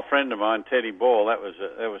dear old friend of mine, Teddy Ball, that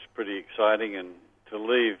was pretty exciting. And to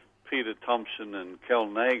leave Peter Thompson and Kel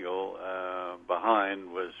Nagel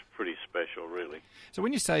behind was pretty special, really. So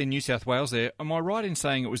when you say New South Wales there, am I right in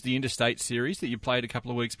saying it was the Interstate Series that you played a couple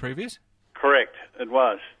of weeks previous? Correct, it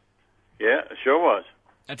was. Yeah, it sure was.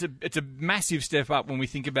 It's a massive step up when we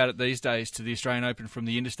think about it these days to the Australian Open from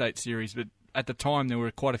the Interstate Series, but at the time there were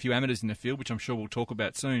quite a few amateurs in the field, which I'm sure we'll talk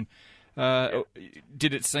about soon.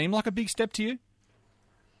 Did it seem like a big step to you?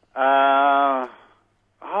 I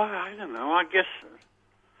don't know. I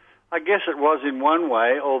guess it was in one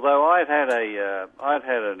way. Although I'd had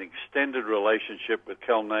an extended relationship with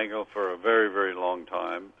Kel Nagel for a very, very long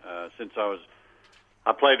time since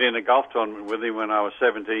I played in a golf tournament with him when I was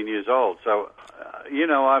 17 years old. So,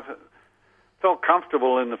 I've felt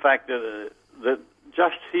comfortable in the fact that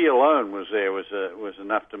just he alone was there was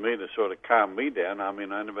enough to me to sort of calm me down. I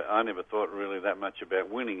mean, I never thought really that much about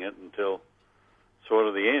winning it until sort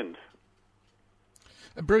of the end.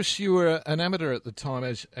 Bruce, you were an amateur at the time,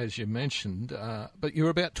 as you mentioned, but you were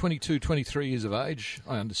about 22, 23 years of age,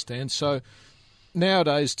 I understand. So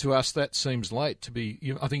nowadays, to us, that seems late to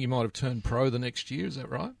be. I think you might have turned pro the next year. Is that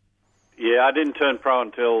right? Yeah, I didn't turn pro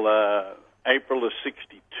until April of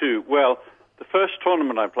 '62. Well, the first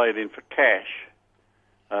tournament I played in for cash,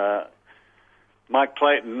 Mike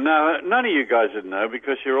Clayton. No, none of you guys would know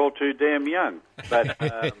because you're all too damn young. But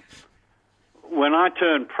when I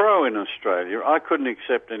turned pro in Australia, I couldn't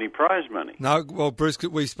accept any prize money. No, well, Bruce,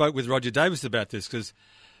 we spoke with Roger Davis about this because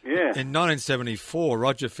in 1974,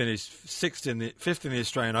 Roger finished fifth in the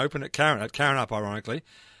Australian Open at Karrinyup, ironically,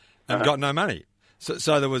 and got no money.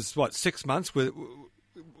 So there was, 6 months with...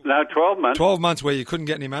 No, 12 months. 12 months where you couldn't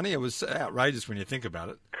get any money. It was outrageous when you think about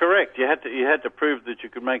it. Correct. You had to prove that you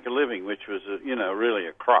could make a living, which was really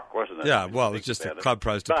a crock, wasn't it? Yeah. Well, it's just the club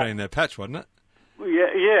pros depending their patch, wasn't it?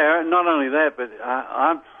 Yeah. Not only that, but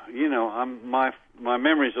my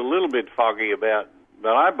memory's a little bit foggy about.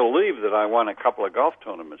 But I believe that I won a couple of golf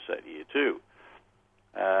tournaments that year too.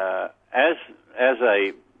 As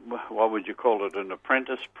a what would you call it? An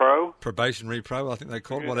apprentice pro, probationary pro, I think they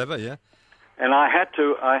call it. Whatever. Yeah. And I had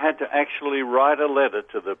to actually write a letter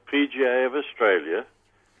to the PGA of Australia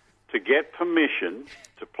to get permission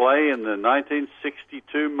to play in the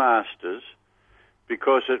 1962 Masters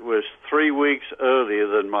because it was 3 weeks earlier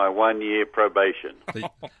than my 1 year probation.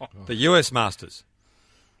 The US Masters.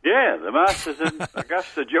 Yeah, the Masters in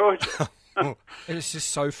Augusta, Georgia. It's just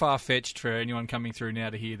so far-fetched for anyone coming through now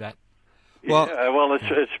to hear that.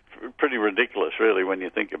 It's pretty ridiculous, really, when you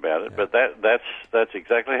think about it. But that's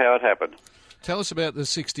exactly how it happened. Tell us about the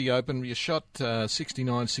 60 Open. You shot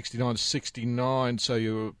 69, 69, 69, so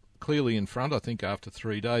you were clearly in front, I think, after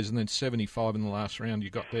 3 days, and then 75 in the last round. You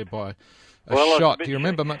got there by a shot. Do you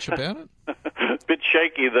remember much about it? A bit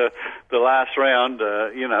shaky the last round.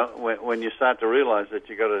 When you start to realise that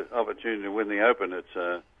you got an opportunity to win the Open, it's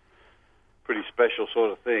a pretty special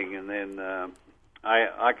sort of thing. And then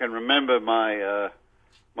I can remember my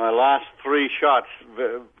last three shots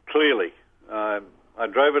clearly. I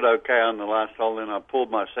drove it okay on the last hole, then I pulled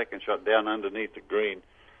my second shot down underneath the green,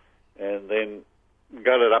 and then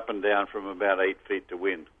got it up and down from about 8 feet to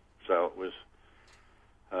win. So it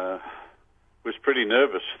was pretty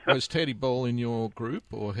nervous. Was Teddy Ball in your group,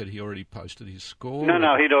 or had he already posted his score?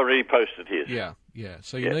 No, he'd already posted his. Yeah.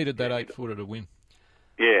 So you needed that 8-footer to win.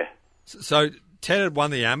 Yeah. So Ted had won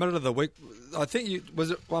the amateur of the week. I think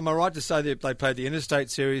am I right to say that they played the Interstate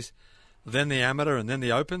Series, then the amateur, and then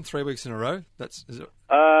the Open 3 weeks in a row? I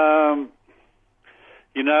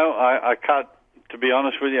can't. To be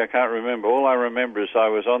honest with you, I can't remember. All I remember is I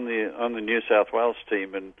was on the New South Wales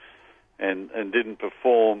team and didn't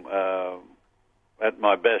perform at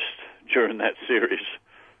my best during that series.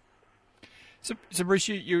 So Bruce,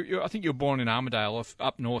 I think you were born in Armidale,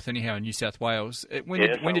 up north, anyhow, in New South Wales.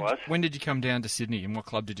 When did you come down to Sydney, and what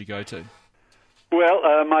club did you go to?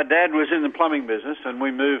 Well, my dad was in the plumbing business, and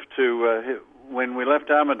we moved to when we left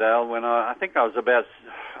Armidale. When I think I was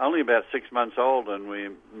only about 6 months old, and we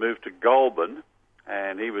moved to Goulburn,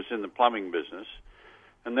 and he was in the plumbing business.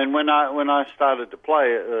 And then when I started to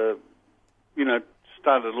play,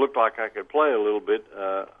 started to look like I could play a little bit,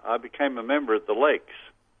 I became a member at the Lakes.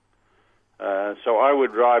 So I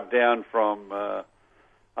would drive down from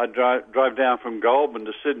drive down from Goulburn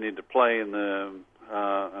to Sydney to play in the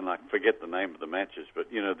and I forget the name of the matches, but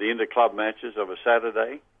the inter-club matches of a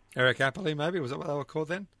Saturday. Eric Appley, maybe, was that what they were called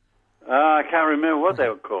then? I can't remember what they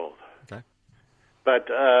were called. Okay. But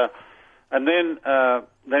and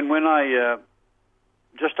then when I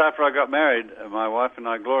just after I got married, my wife and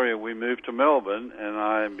I, Gloria, we moved to Melbourne, and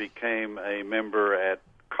I became a member at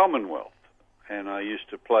Commonwealth, and I used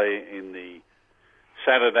to play in the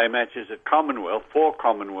Saturday matches at Commonwealth, for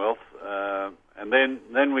Commonwealth, and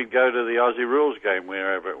then we'd go to the Aussie rules game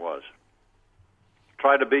wherever it was.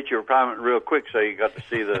 Try to beat your opponent real quick so you got to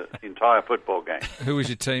see the entire football game. Who was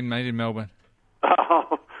your teammate in Melbourne?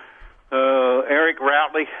 Eric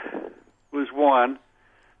Routley was one.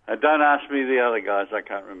 Don't ask me the other guys, I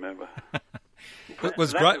can't remember.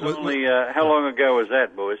 was that great. Was only, how long ago was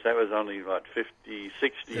that, boys? That was only, 50,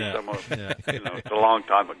 60, somewhere. Yeah. It's a long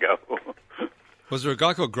time ago. Was there a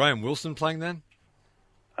guy called Graham Wilson playing then?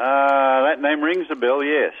 That name rings a bell,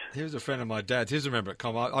 yes. He was a friend of my dad's. He's a member at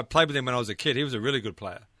Com. I played with him when I was a kid. He was a really good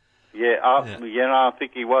player. Yeah, I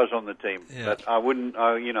think he was on the team, Yeah. but I wouldn't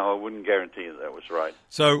guarantee that was right.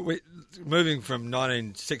 So moving from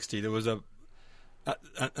 1960, there was there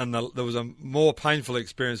was a more painful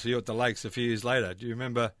experience for you at the Lakes a few years later. Do you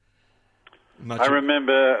remember? I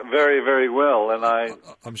remember very, very well, and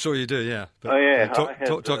I'm sure you do. Yeah. But,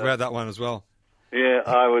 Talk about that one as well. Yeah,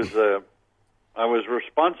 I was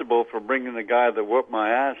responsible for bringing the guy that whooped my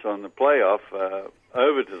ass on the playoff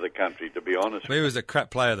over to the country. To be honest, he was a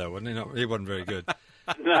crap player though, wasn't he? Not, he wasn't very good.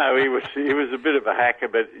 No, he was a bit of a hacker,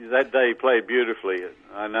 but that day he played beautifully.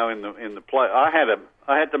 I know in the play, I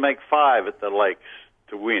had to make 5 at the Lakes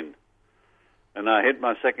to win, and I hit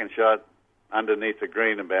my second shot underneath the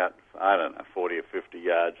green about 40 or 50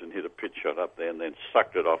 yards, and hit a pitch shot up there, and then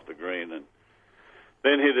sucked it off the green, and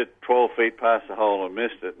then hit it 12 feet past the hole and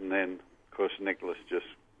missed it, and then. Of course, Nicholas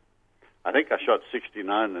I think I shot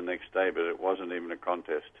 69 the next day, but it wasn't even a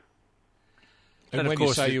contest. And when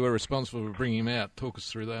you say you were responsible for bringing him out, talk us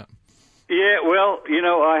through that. Yeah, well,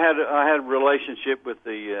 I had a relationship with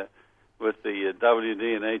the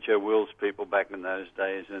WD and HO Wills people back in those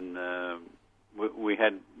days, and we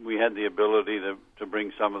had the ability to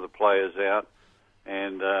bring some of the players out,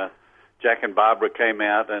 and Jack and Barbara came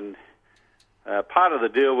out, and part of the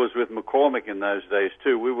deal was with McCormick in those days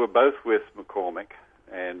too. We were both with McCormick,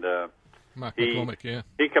 and Mark McCormick, yeah.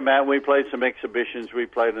 He came out and we played some exhibitions. We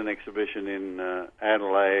played an exhibition in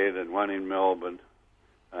Adelaide and one in Melbourne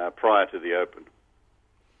prior to the Open.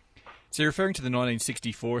 So you're referring to the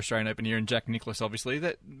 1964 Australian Open here, and Jack Nicklaus, obviously.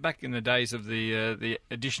 That back in the days of the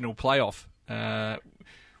additional playoff.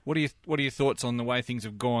 What are your thoughts on the way things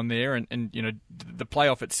have gone there, and the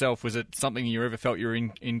playoff itself? Was it something you ever felt you were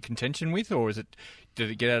in contention with, or did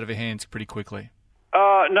it get out of your hands pretty quickly?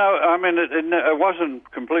 No, I mean it wasn't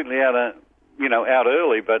completely out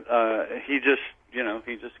early, but he just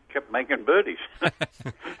kept making birdies.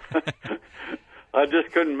 I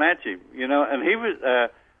just couldn't match him, and he was.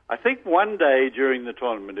 I think one day during the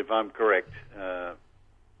tournament, if I'm correct,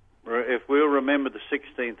 if we'll remember, the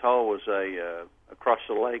 16th hole was across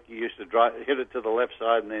the lake. He used to hit it to the left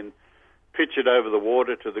side and then pitch it over the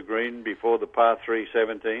water to the green before the par 3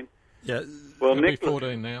 17. Yeah. Well, Nick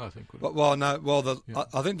 14 now, I think.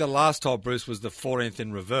 I think the last hole, Bruce, was the 14th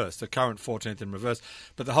in reverse, the current 14th in reverse.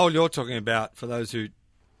 But the hole you're talking about, for those who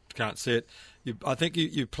can't see it, I think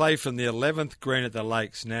you play from the 11th green at the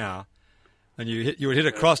Lakes now, and you would hit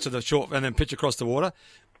across to the short and then pitch across the water.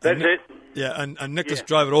 That's it. Yeah, and Nicholas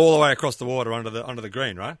drove it all the way across the water onto the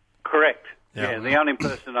green, right? Correct. Yeah, the only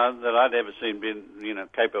person that I'd ever seen being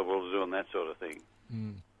capable of doing that sort of thing.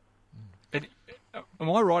 Mm. Am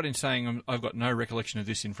I right in saying, I've got no recollection of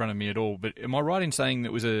this in front of me at all, but am I right in saying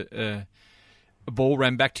that was a ball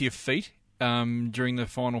ran back to your feet during the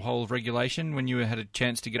final hole of regulation when you had a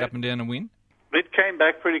chance to get up and down and win? It came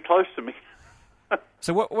back pretty close to me.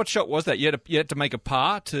 So what shot was that? You had to make a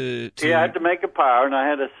par to... Yeah, I had to make a par, and I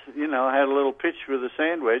had a little pitch with a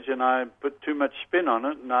sand wedge, and I put too much spin on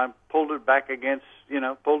it, and I pulled it back and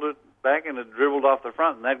it dribbled off the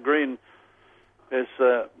front, and that green is,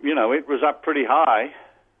 it was up pretty high.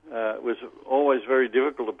 It was always very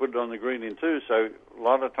difficult to put it on the green in two, so a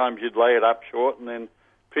lot of times you'd lay it up short and then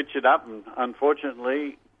pitch it up, and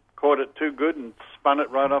unfortunately caught it too good and spun it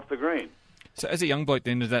right off the green. So as a young bloke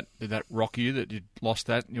then, did that rock you that you'd lost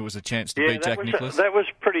that? It was a chance to beat Jack Nicklaus? That was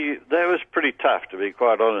pretty tough, to be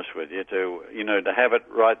quite honest with you, to have it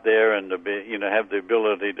right there and to be, have the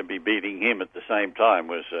ability to be beating him at the same time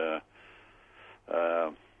was,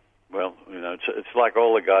 it's like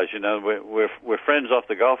all the guys, we're friends off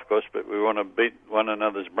the golf course, but we want to beat one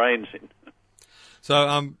another's brains in. So,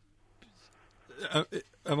 am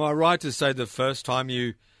I right to say the first time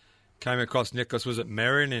you came across Nicklaus was at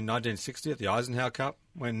Merion in 1960 at the Eisenhower Cup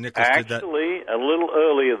when Nicklaus did that? Actually, a little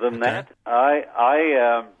earlier than that. I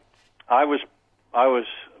was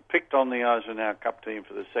picked on the Eisenhower Cup team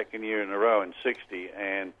for the second year in a row in '60,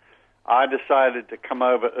 and I decided to come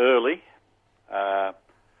over early, and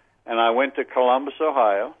I went to Columbus,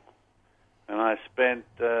 Ohio, and I spent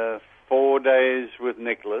 4 days with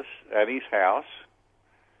Nicklaus at his house,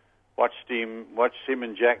 watched him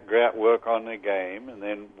and Jack Grout work on their game, and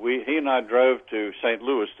then he and I drove to St.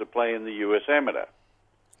 Louis to play in the U.S. Amateur.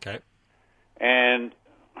 Okay. And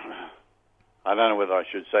I don't know whether I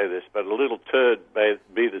should say this, but a little turd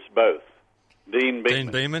beat us both. Dean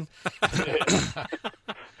Beeman.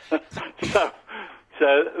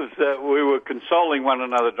 So we were consoling one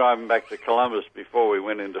another driving back to Columbus before we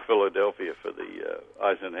went into Philadelphia for the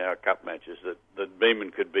Eisenhower Cup matches that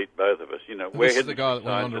Beeman could beat both of us. You know, this is the guy that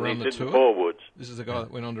went on to run the tour. Forwards. This is the guy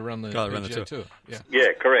that went on to run the PGA tour.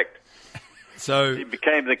 Yeah, correct. So he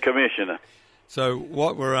became the commissioner. So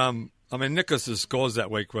what were Nicklaus's scores that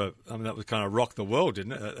week were that was kind of rocked the world,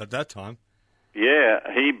 didn't it, at that time? Yeah,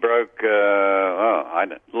 he broke.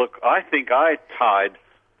 I think I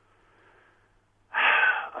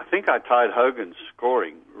tied Hogan's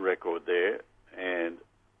scoring record there, and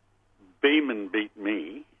Beeman beat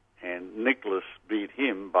me, and Nicklaus beat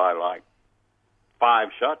him by like 5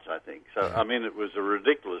 shots, I think. So, yeah. I mean, it was a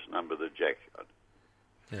ridiculous number that Jack shot.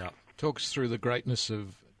 Yeah. Talk us through the greatness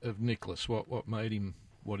of Nicklaus, what made him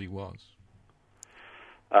what he was.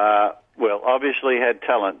 Well, obviously he had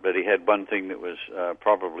talent, but he had one thing that was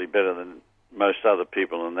probably better than most other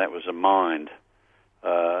people, and that was a mind.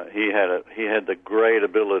 He had the great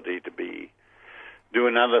ability to be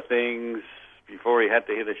doing other things before he had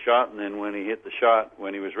to hit a shot, and then when he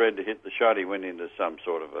was ready to hit the shot, he went into some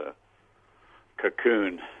sort of a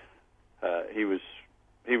cocoon. He was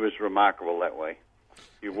remarkable that way.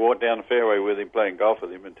 You walk down the fairway with him, playing golf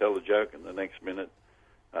with him, and tell a joke, and the next minute,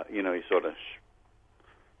 he sort of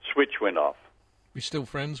switch went off. You still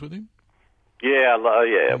friends with him? Yeah.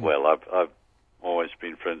 Well, I've always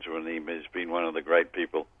been friends with him. He's been one of the great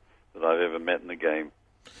people that I've ever met in the game.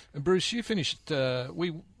 And Bruce, you finished,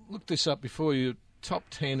 we looked this up before, you top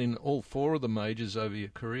 10 in all 4 of the majors over your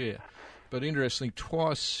career. But interestingly,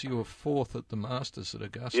 twice you were 4th at the Masters at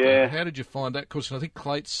Augusta. Yeah. How did you find that? Because I think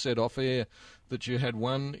Clates said off air that you had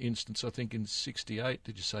one instance, I think in '68,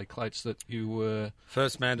 did you say, Clates, that you were...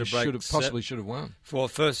 First man to break... Possibly should have won.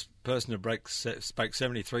 First person to break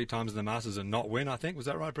 73 times in the Masters and not win, I think. Was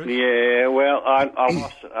that right, Bruce? Yeah, well, I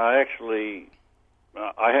lost. I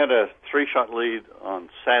had a 3-shot lead on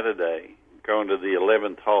Saturday going to the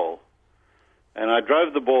 11th hole. And I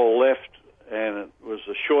drove the ball left, and it was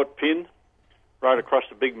a short pin right across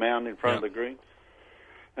the big mound in front of the green.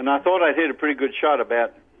 And I thought I'd hit a pretty good shot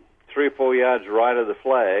about 3 or 4 yards right of the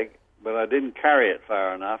flag, but I didn't carry it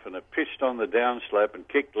far enough, and it pitched on the downslope and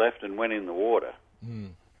kicked left and went in the water.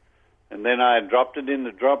 Mm. And then I dropped it in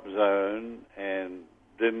the drop zone and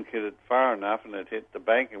didn't hit it far enough, and it hit the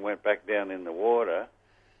bank and went back down in the water.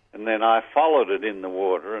 And then I followed it in the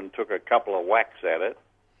water and took a couple of whacks at it,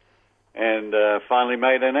 and finally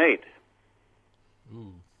made an 8.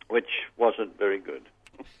 Ooh. Which wasn't very good.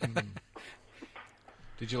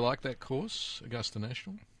 Did you like that course, Augusta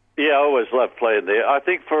National? Yeah, I always loved playing there. I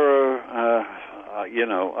think I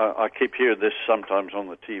keep hearing this sometimes on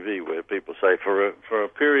the TV where people say for a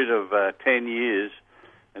period of 10 years,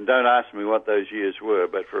 and don't ask me what those years were,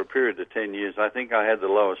 but for a period of 10 years, I think I had the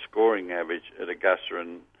lowest scoring average at Augusta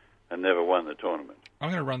and never won the tournament. I'm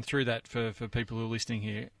going to run through that for people who are listening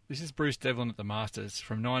here. This is Bruce Devlin at the Masters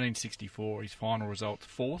from 1964. His final result,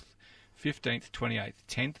 4th, 15th, 28th,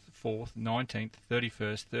 10th, 4th, 19th,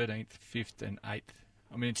 31st, 13th, 5th and 8th.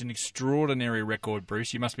 I mean, it's an extraordinary record,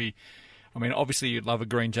 Bruce. You must be... I mean, obviously you'd love a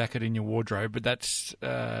green jacket in your wardrobe, but that's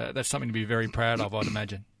something to be very proud of, I'd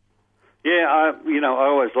imagine. Yeah, I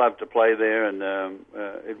always loved to play there, and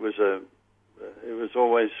it was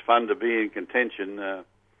always fun to be in contention.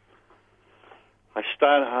 I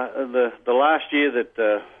started the last year that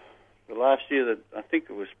I think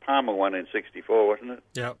it was Palmer won in '64, wasn't it?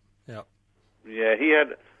 Yeah. Yeah, he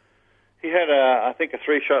had I think a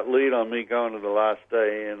 3-shot lead on me going to the last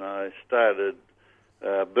day, and I started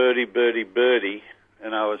birdie, birdie, birdie,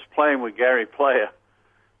 and I was playing with Gary Player,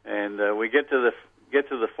 and we get to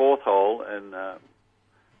the 4th hole, and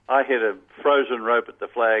I hit a frozen rope at the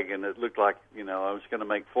flag, and it looked like I was going to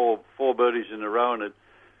make four birdies in a row, and it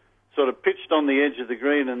sort of pitched on the edge of the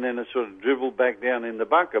green, and then it sort of dribbled back down in the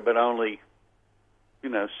bunker, but only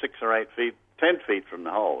 6 or 8 feet, 10 feet from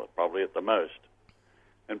the hole, probably at the most.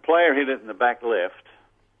 And Player hit it in the back left,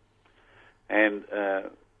 and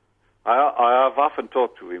I've often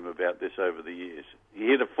talked to him about this over the years. He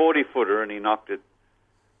hit a 40-footer, and he knocked it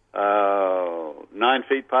 9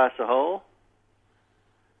 feet past the hole,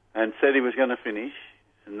 and said he was going to finish,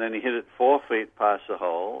 and then he hit it 4 feet past the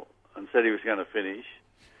hole, and said he was going to finish,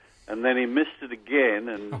 and then he missed it again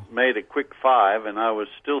and made a quick 5, and I was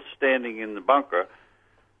still standing in the bunker,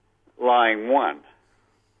 lying 1.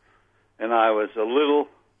 And I was a little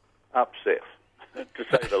upset, to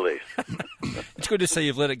to say the least. It's good to see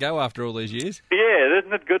you've let it go after all these years. Yeah,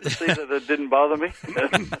 isn't it good to see that it didn't bother me?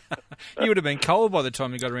 You would have been cold by the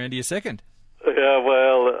time you got around to your second. Yeah,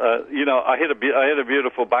 well, I hit a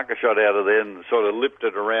beautiful bunker shot out of there and sort of lipped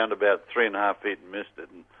it around about 3.5 feet and missed it.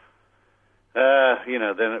 And,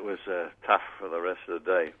 then it was tough for the rest of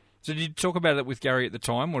the day. So did you talk about it with Gary at the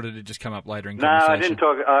time, or did it just come up later in No, conversation? I didn't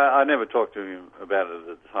talk. I never talked to him about it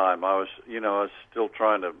at the time. I was still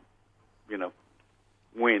trying to,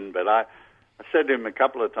 win. But I said to him a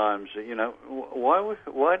couple of times,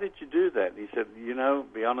 why did you do that? And he said,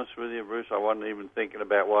 be honest with you, Bruce, I wasn't even thinking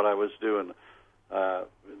about what I was doing. The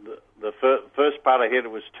first part I hit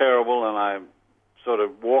it was terrible, and I sort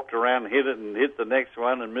of walked around and hit the next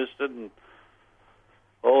one and missed it, and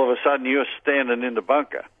all of a sudden you were standing in the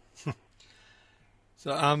bunker.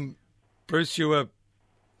 So, Bruce,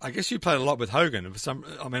 I guess you played a lot with Hogan.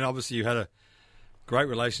 Obviously you had a great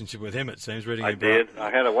relationship with him, it seems. I did. I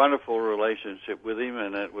had a wonderful relationship with him,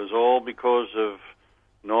 and it was all because of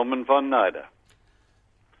Norman von Nider.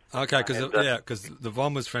 Okay, because the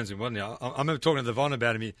Von was friends with him, wasn't he? I remember talking to the Von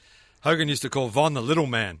about him. Hogan used to call Von the little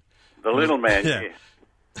man. The little man, yeah.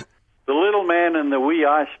 The little man and the wee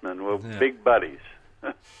Iceman were big buddies.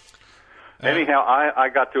 Anyhow, I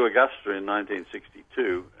got to Augusta in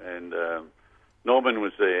 1962, and Norman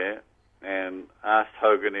was there and asked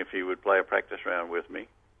Hogan if he would play a practice round with me.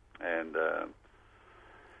 And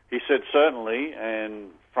he said certainly, and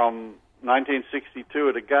from 1962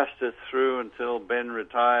 at Augusta through until Ben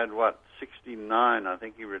retired, 69, I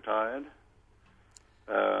think he retired.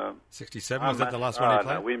 67, was that the last one he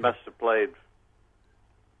played? No, we must have played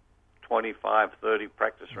 25, 30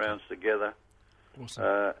 practice rounds together.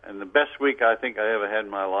 Awesome. And the best week I think I ever had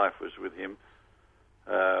in my life was with him.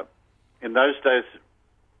 In those days,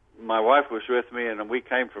 my wife was with me, and we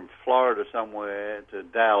came from Florida somewhere to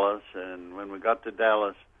Dallas, and when we got to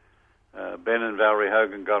Dallas, Ben and Valerie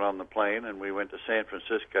Hogan got on the plane, and we went to San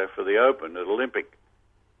Francisco for the Open at Olympic.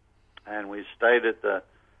 And we stayed at the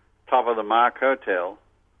top of the Mark Hotel,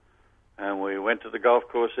 and we went to the golf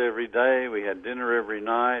course every day. We had dinner every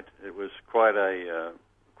night. It was quite a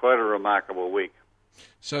remarkable week.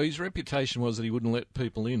 So his reputation was that he wouldn't let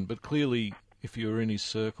people in, but clearly, if you were in his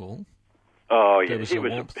circle, he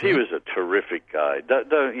was a terrific guy.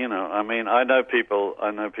 I know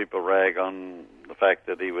people rag on the fact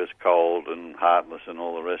that he was cold and heartless and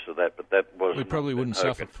all the rest of that, but that wasn't. He probably wouldn't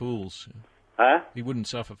suffer fools. Huh? He wouldn't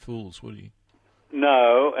suffer fools, would he?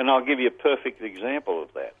 No, and I'll give you a perfect example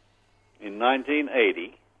of that. In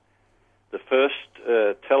 1980, the first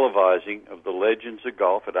televising of the Legends of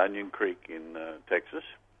Golf at Onion Creek in Texas,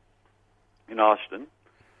 in Austin.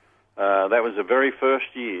 That was the very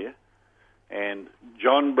first year, and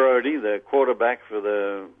John Brody, the quarterback for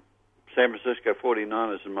the San Francisco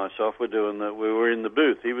 49ers, and myself we were in the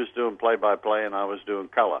booth. He was doing play-by-play, and I was doing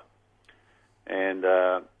color. And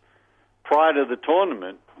prior to the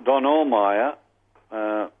tournament, Don Allmeyer,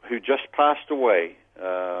 who just passed away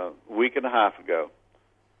a week and a half ago,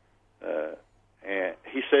 and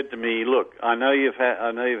he said to me, "Look, I know you've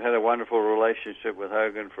had a wonderful relationship with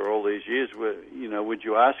Hogan for all these years. Would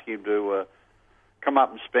you ask him to come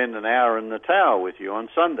up and spend an hour in the tower with you on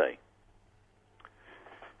Sunday?"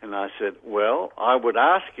 And I said, "Well, I would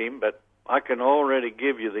ask him, but I can already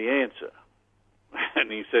give you the answer."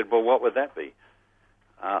 And he said, "Well, what would that be?"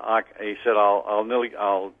 He said, "I'll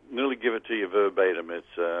nearly give it to you verbatim.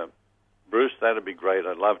 It's Bruce, that'd be great.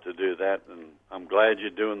 I'd love to do that, and I'm glad you're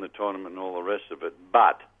doing the tournament and all the rest of it.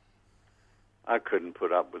 But I couldn't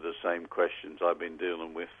put up with the same questions I've been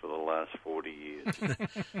dealing with for the last 40 years."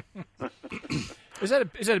 Is that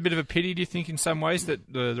a bit of a pity, do you think, in some ways,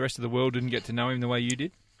 that the rest of the world didn't get to know him the way you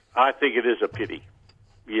did? I think it is a pity.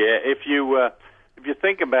 Yeah, if you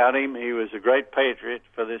think about him, he was a great patriot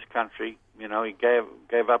for this country. He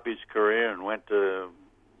gave up his career and went into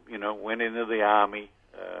the army.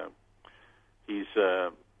 He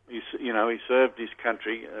served his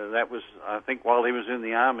country. That was, I think, while he was in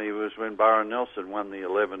the army, was when Byron Nelson won the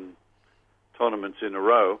 11 tournaments in a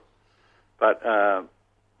row. But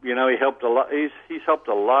he helped a lot. He's helped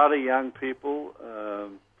a lot of young people,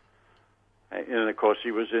 and of course,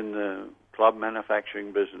 he was in the club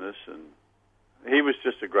manufacturing business, and he was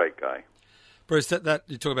just a great guy. Bruce, that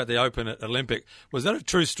you talk about the Open at Olympic. Was that a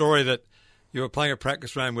true story that you were playing a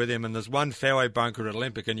practice round with him and there's one fairway bunker at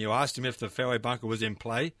Olympic and you asked him if the fairway bunker was in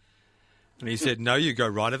play? And he said, "No, you go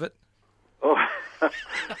right of it"? Oh,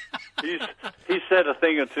 he said a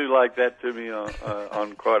thing or two like that to me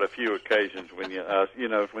on quite a few occasions. When you ask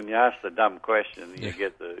the dumb question, you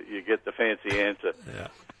get the fancy answer. Yeah.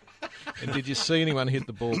 And did you see anyone hit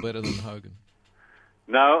the ball better than Hogan?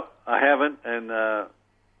 No, I haven't. And,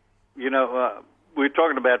 we're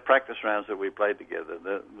talking about practice rounds that we played together.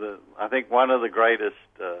 I think one of the greatest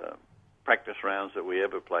practice rounds that we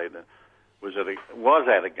ever played was at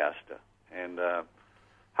Augusta. And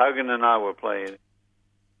Hogan and I were playing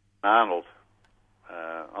Arnold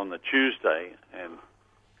on the Tuesday, and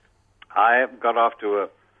I got off to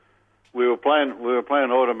we were playing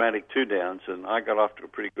automatic 2-downs, and I got off to a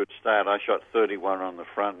pretty good start. I shot 31 on the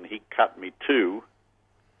front, and he cut me 2.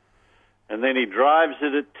 And then he drives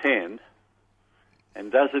it at 10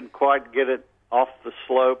 and doesn't quite get it off the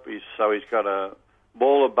slope. So he's got a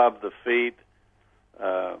ball above the feet,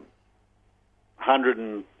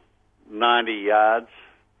 190 yards,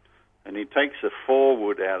 and he takes a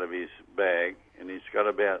 4-wood out of his bag, and he's got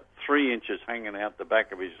about 3 inches hanging out the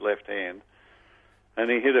back of his left hand, and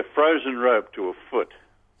he hit a frozen rope to a foot.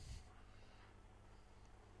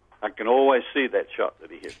 I can always see that shot that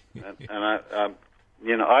he hit, and I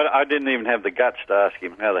didn't even have the guts to ask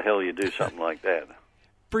him how the hell you do something like that.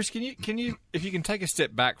 Bruce, can you, if you can take a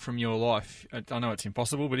step back from your life, I know it's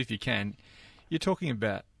impossible, but if you can, you're talking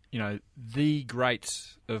about, the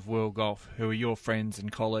greats of world golf who are your friends and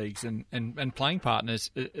colleagues and playing partners.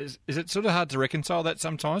 Is it sort of hard to reconcile that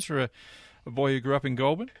sometimes for a boy who grew up in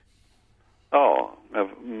Goulburn? Oh,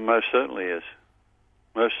 most certainly is.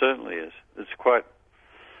 Most certainly is. It's quite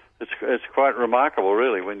remarkable,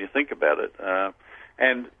 really, when you think about it.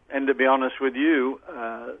 And to be honest with you,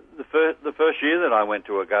 the first year that I went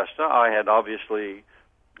to Augusta, I had obviously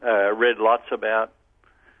read lots about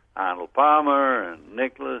Arnold Palmer and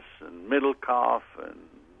Nicklaus and Middlecoff and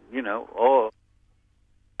all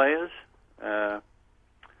players. And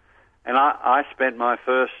I spent my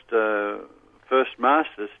first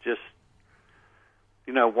Masters just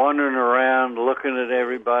wandering around, looking at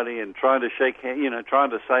everybody and trying to shake hands, trying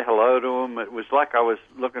to say hello to them. It was like I was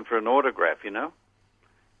looking for an autograph, And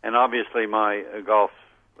obviously my golf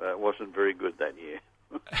wasn't very good that year.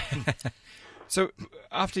 So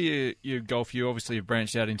after your golf, you obviously have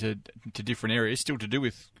branched out into different areas, still to do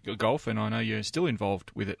with golf, and I know you're still involved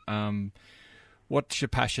with it. What's your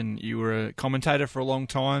passion? You were a commentator for a long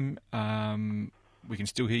time. We can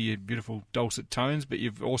still hear your beautiful dulcet tones, but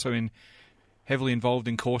you've also been heavily involved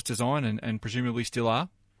in course design and presumably still are?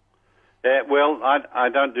 Yeah, well, I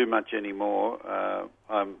don't do much anymore.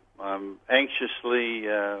 I'm anxiously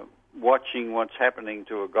watching what's happening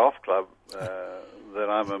to a golf club that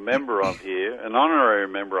I'm a member of here, an honorary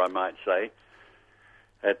member, I might say,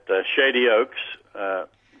 at Shady Oaks.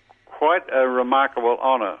 Quite a remarkable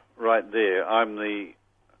honor right there. I'm the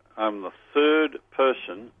third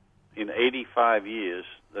person in 85 years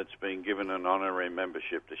that's been given an honorary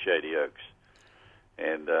membership to Shady Oaks.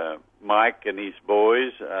 And Mike and his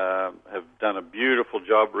boys have done a beautiful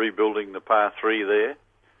job rebuilding the par 3 there.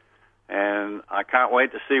 And I can't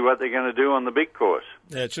wait to see what they're going to do on the big course.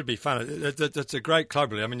 Yeah, it should be fun. It's a great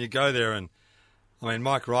club, really. I mean, you go there and,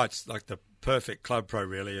 Mike Wright's like the perfect club pro,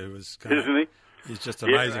 really. Isn't he? He's just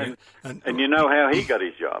amazing. Yeah, and you know how he got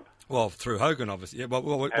his job? Well, through Hogan, obviously. Yeah,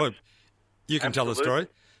 well, you can tell the story.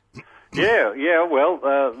 Yeah. Well,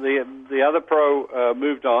 the other pro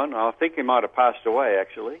moved on. I think he might have passed away,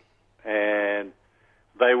 actually. And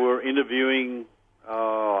they were interviewing,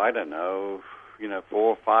 4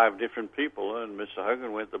 or 5 different people. And Mr.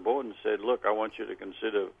 Hogan went to the board and said, look, I want you to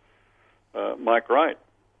consider Mike Wright.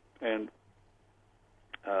 And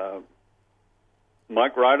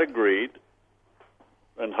Mike Wright agreed.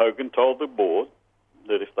 And Hogan told the board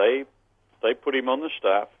that if they put him on the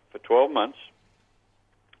staff for 12 months,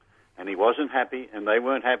 and he wasn't happy, and they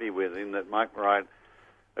weren't happy with him, that Mike Wright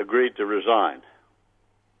agreed to resign,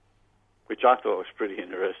 which I thought was pretty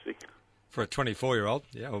interesting. For a 24-year-old,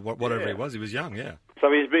 yeah, or whatever he was young, yeah.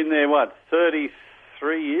 So he's been there,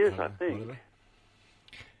 33 years, I think. Whatever.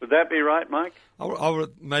 Would that be right, Mike? I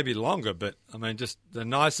would maybe longer, but, just the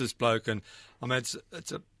nicest bloke, and, it's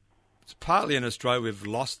partly in Australia we've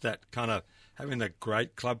lost that kind of having the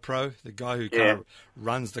great club pro, the guy who kind of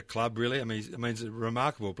runs the club, really. He's a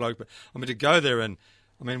remarkable bloke. But, to go there and,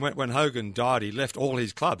 when Hogan died, he left all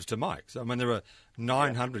his clubs to Mike. So, there were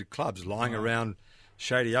 900 clubs lying around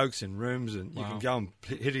Shady Oaks in rooms, and you can go and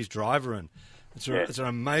hit his driver, and it's an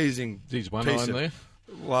amazing He's one piece iron there?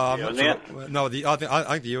 Well, I'm not sure. No, I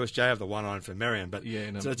think the USJ have the one iron for Marion, but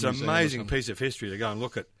it's an amazing piece of history to go and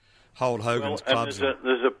look at Hold Hogan's clubs.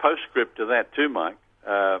 There's a postscript to that too, Mike.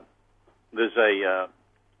 There's a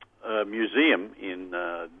museum in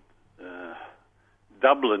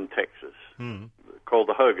Dublin, Texas, called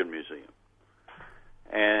the Hogan Museum.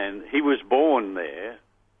 And he was born there,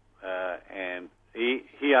 and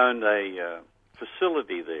he owned a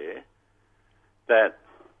facility there that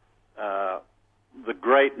the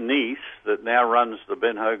great niece that now runs the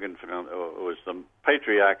Ben Hogan, or was the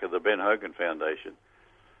patriarch of the Ben Hogan Foundation.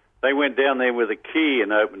 They went down there with a key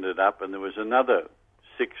and opened it up, and there was another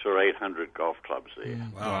 600 or 800 golf clubs there.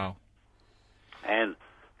 Wow. And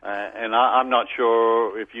I'm not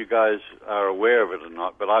sure if you guys are aware of it or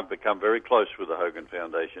not, but I've become very close with the Hogan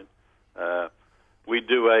Foundation. We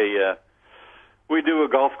do a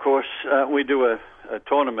golf course. We do a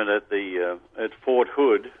tournament at Fort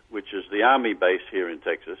Hood, which is the Army base here in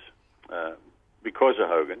Texas, because of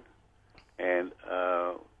Hogan. And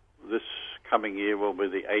this coming year will be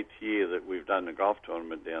the 8th year that we've done a golf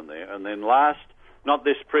tournament down there. And then not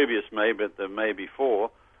this previous May, but the May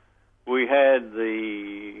before, we had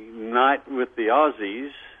the night with the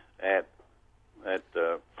Aussies at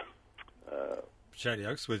Shady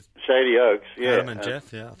Oaks with Shady Oaks, yeah. Adam and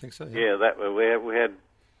Jeff, yeah, I think so. Yeah, we had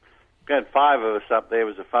 5 of us up there. It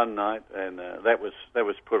was a fun night, and that was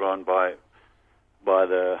put on by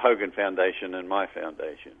the Hogan Foundation and my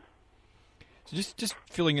foundation. So just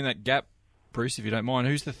filling in that gap, Bruce, if you don't mind,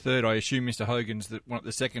 who's the third? I assume Mr. Hogan's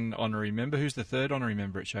the second honorary member. Who's the third honorary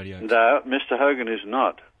member at Shady Oaks? No, Mr. Hogan is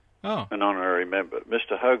not an honorary member.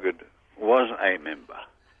 Mr. Hogan was a member,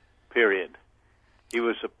 period. He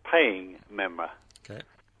was a paying member. Okay.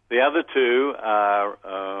 The other two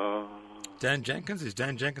are... Dan Jenkins? Is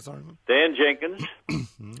Dan Jenkins on him? Dan Jenkins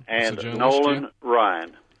and Nolan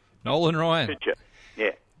Ryan. Nolan Ryan? Pitcher.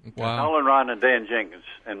 Yeah. Wow. Nolan Ryan and Dan Jenkins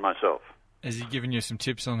and myself. Has he given you some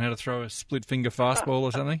tips on how to throw a split-finger fastball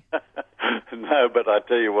or something? No, but I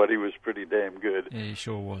tell you what, he was pretty damn good. Yeah, he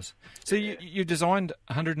sure was. So you designed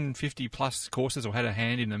 150-plus courses or had a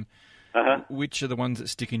hand in them. Uh-huh. Which are the ones that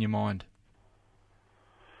stick in your mind?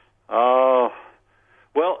 Oh,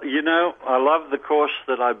 well, I love the course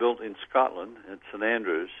that I built in Scotland at St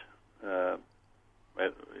Andrews, at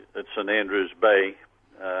St Andrews Bay.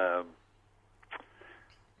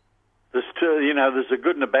 There's a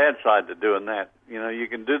good and a bad side to doing that. You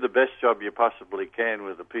can do the best job you possibly can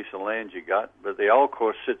with a piece of land you got, but the old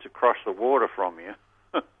course sits across the water from you.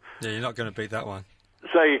 Yeah, you're not going to beat that one.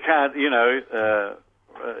 So you can't,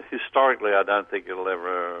 historically, I don't think it'll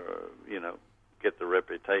ever, get the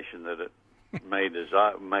reputation that it may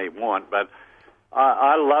want. But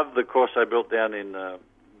I love the course I built down in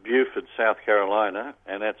Beaufort, South Carolina,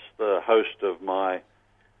 and that's the host of my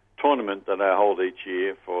tournament that I hold each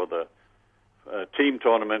year for the team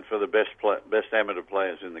tournament for the best amateur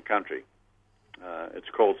players in the country. It's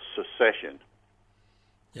called Secession.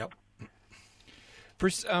 Yep.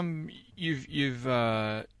 Bruce, you've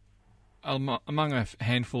among a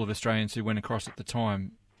handful of Australians who went across at the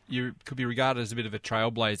time, you could be regarded as a bit of a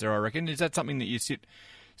trailblazer, I reckon. Is that something that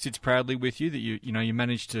sits proudly with you, that you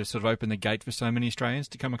managed to sort of open the gate for so many Australians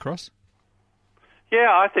to come across? Yeah,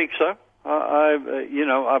 I think so.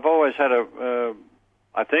 I've always had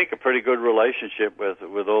I think a pretty good relationship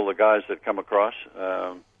with all the guys that come across.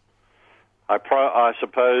 I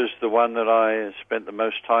suppose the one that I spent the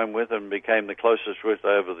most time with and became the closest with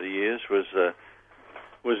over the years was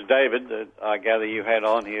David, that I gather you had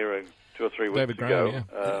on here 2 or 3 weeks David ago. Graham,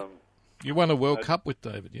 yeah. You won a World Cup with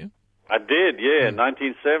David, yeah? I did, yeah,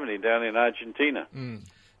 1970 down in Argentina.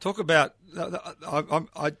 Talk about...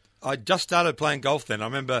 I just started playing golf then. I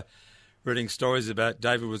remember reading stories about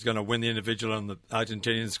David was going to win the individual and the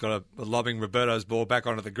Argentinians got a lobbing Roberto's ball back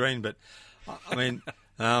onto the green. But, I mean...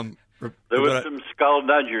 there was some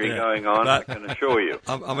skullduggery going on, I can assure you.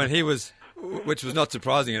 I mean, he was... Which was not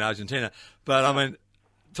surprising in Argentina. But, I mean,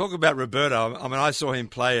 talk about Roberto. I mean, I saw him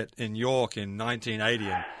play it in York in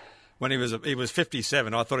 1980 and when he was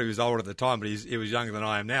 57. I thought he was older at the time, but he was younger than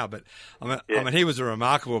I am now. But I mean, he was a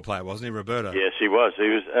remarkable player, wasn't he, Roberto? Yes, he was. He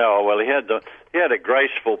was. Oh well, he had a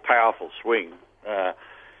graceful, powerful swing.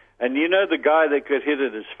 And the guy that could hit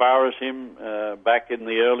it as far as him back in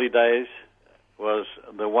the early days was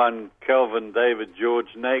the one Kelvin David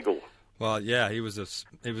George Nagel. Well, yeah, he was a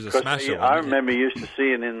smasher. I remember used to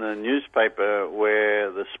seeing in the newspaper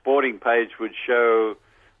where the sporting page would show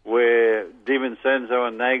where DiVincenzo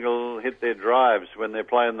and Nagel hit their drives when they're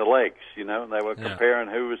playing the lakes, and they were comparing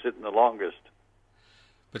who was hitting the longest.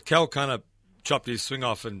 But Kel kind of chopped his swing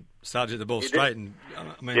off and started to hit the ball straight. And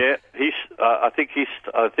I mean, yeah, I think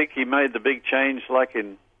he made the big change like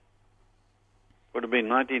in would have been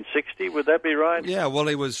 1960. Would that be right? Yeah, well,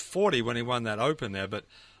 he was 40 when he won that Open there, but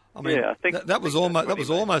I mean, I think that was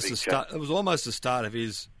almost the start. It was almost the start of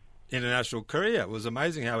his international career. It was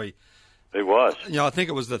amazing how he. It was. I think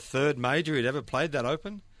it was the 3rd major he'd ever played that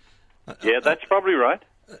Open. Yeah, that's probably right.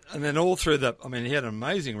 And then all through he had an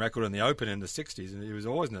amazing record in the Open in the 60s, and he was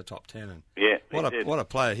always in the top 10. And yeah, what a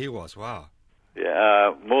player he was! Wow.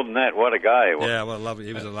 Yeah, more than that, what a guy he was. Yeah, well,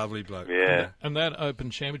 he was a lovely bloke. Yeah. And that Open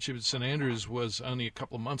Championship at St Andrews was only a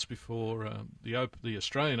couple of months before the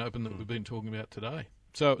Australian Open that we've been talking about today.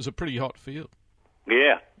 So it was a pretty hot field.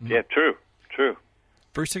 Yeah, true.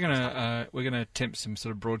 Bruce, we're going to attempt some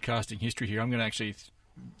sort of broadcasting history here. I'm going to actually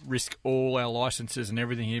risk all our licences and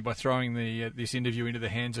everything here by throwing this interview into the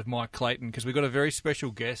hands of Mike Clayton, because we've got a very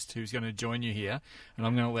special guest who's going to join you here, and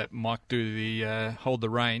I'm going to let Mike do the hold the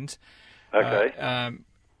reins. Okay.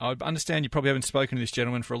 I understand you probably haven't spoken to this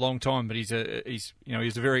gentleman for a long time, but he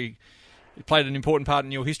played an important part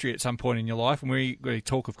in your history at some point in your life. And we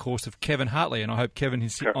talk, of course, of Kevin Hartley, and I hope Kevin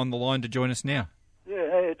is on the line to join us now. Yeah,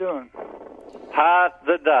 how you doing? Heart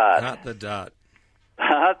the Dart. Heart the Dart.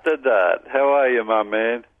 Heart the Dart. How are you, my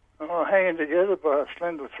man? Oh, hanging together by a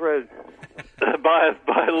slender thread. by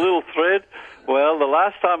a little thread? Well, the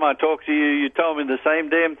last time I talked to you, you told me the same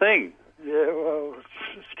damn thing. Yeah, well,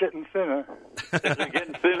 it's getting thinner. Is it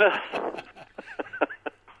getting thinner?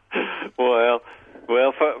 Well,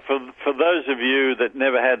 for those of you that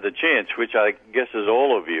never had the chance, which I guess is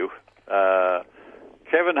all of you,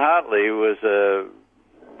 Kevin Hartley was a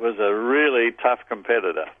really tough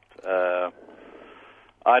competitor.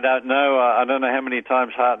 I don't know how many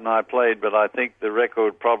times Hart and I played, but I think the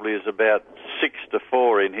record probably is about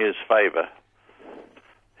 6-4 in his favour.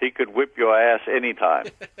 He could whip your ass any time.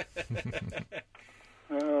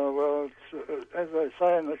 Well, it's, as they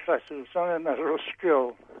say in the classes, it's only a matter of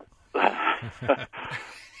skill.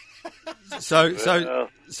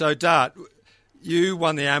 So Dart, you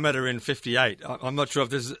won the amateur in '58. I'm not sure if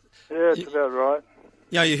this is... Yeah, it's about right.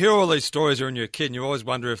 You hear all these stories when you're a kid, and you always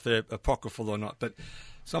wonder if they're apocryphal or not. But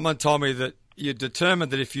someone told me that you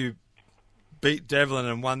determined that if you beat Devlin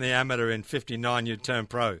and won the amateur in '59, you'd turn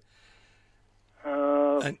pro.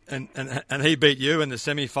 And he beat you in the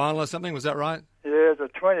semi-final or something. Was that right? Yeah, the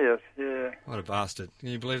 20th. Yeah. What a bastard! Can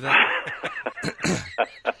you believe that?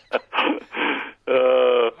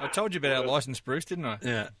 I told you about our licence, Bruce, didn't I?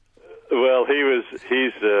 Yeah. Well,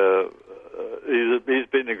 he's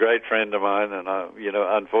been a great friend of mine, and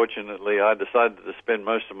unfortunately, I decided to spend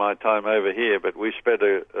most of my time over here. But we spent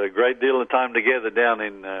a great deal of time together down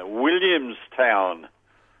in Williamstown.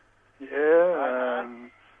 Yeah.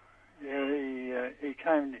 He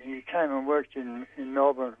came and worked in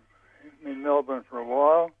Melbourne for a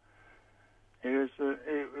while. He was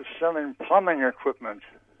selling plumbing equipment.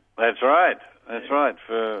 That's right.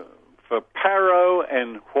 For Parrow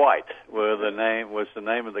and White was the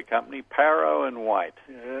name of the company. Parrow and White.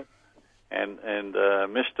 Yeah. And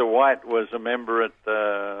Mr. White was a member at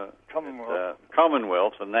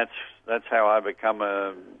Commonwealth, and that's how I become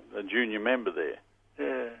a junior member there.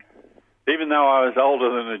 Yeah. Even though I was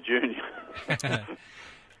older than a junior.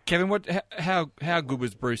 Kevin, how good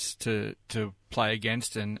was Bruce to play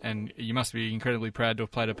against, and you must be incredibly proud to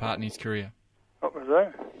have played a part in his career. What was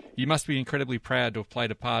that? You must be incredibly proud to have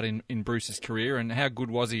played a part in Bruce's career, and how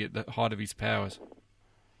good was he at the height of his powers?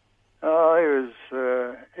 Oh,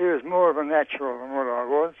 he was more of a natural than what I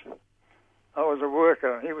was. I was a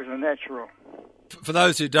worker. He was a natural. For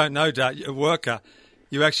those who don't know, Dart, a worker,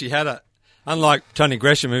 you actually had unlike Tony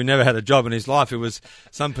Gresham, who never had a job in his life, who was,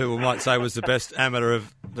 some people might say, was the best amateur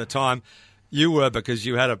of the time, you were, because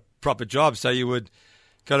you had a proper job, so you would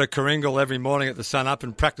go to Coringal every morning at the sun up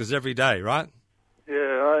and practice every day, right?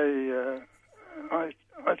 Yeah,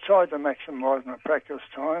 I tried to maximise my practice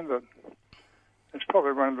time, but it's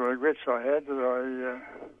probably one of the regrets I had, that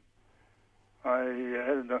I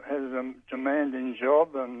had a demanding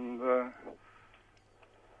job, and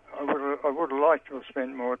I would have liked to have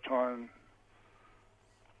spent more time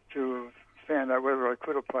to have found out whether I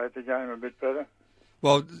could have played the game a bit better.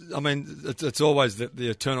 Well, I mean, it's always the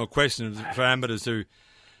eternal question for amateurs who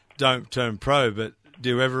don't turn pro, but do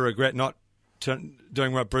you ever regret not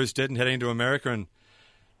doing what Bruce did and heading to America and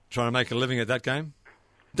trying to make a living at that game?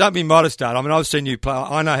 Don't be modest, Dart. I mean, I've seen you play.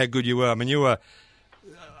 I know how good you were. I mean, you were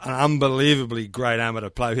an unbelievably great amateur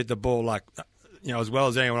player. Hit the ball as well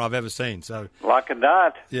as anyone I've ever seen. So like a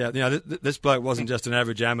dart. Yeah, this bloke wasn't just an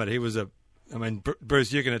average amateur. He was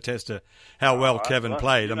Bruce, you can attest to how well Kevin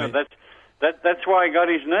played. That's why he got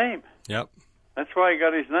his name. Yep. That's why he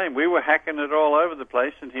got his name. We were hacking it all over the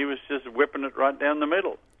place, and he was just whipping it right down the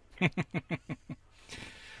middle. The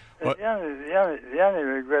only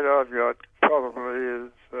regret I've got probably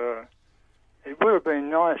is it would have been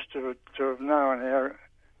nice to have known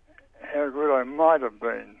how good I might have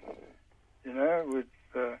been, with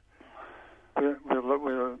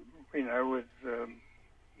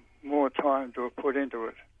more time to have put into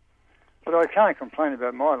it. But I can't complain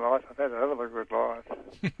about my life. I've had a hell of a good life.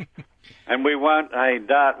 And we won't, hey,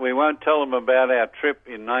 Dart, we won't tell them about our trip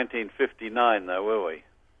in 1959, though, will we?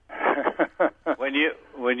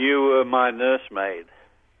 when you were my nursemaid.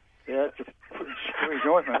 Yeah, just put a squeeze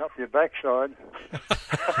ointment up your backside.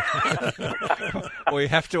 We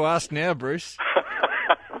have to ask now, Bruce.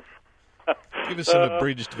 Give us an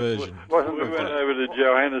abridged version. We went over to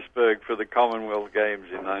Johannesburg for the Commonwealth Games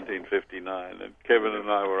in 1959, and Kevin and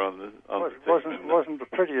I were on the team. Wasn't the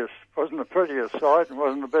prettiest sight, and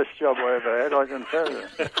wasn't the best job I ever had, I can tell you.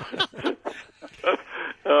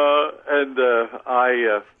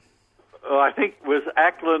 I think was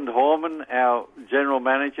Ackland Horman our general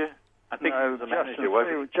manager. I think he was the manager,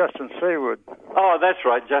 wasn't he? Justin Seaward. Oh, that's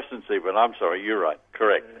right, Justin Seaward. I'm sorry, you're right.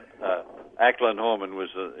 Correct. Ackland Horman was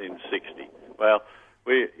in 60. Well,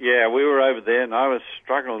 we were over there, and I was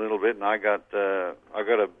struggling a little bit, and I got a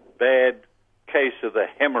bad case of the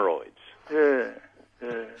hemorrhoids. Yeah.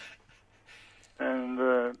 And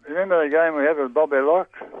remember the game we had with Bobby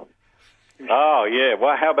Locke? Oh yeah.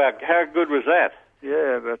 Well, how good was that?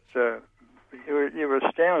 Yeah, but you were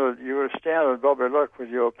astounded. You were astounded, Bobby Locke, with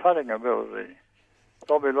your putting ability.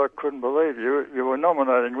 Bobby Locke couldn't believe you. You were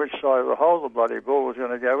nominating which side of the hole the bloody ball was going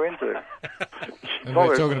to go into. And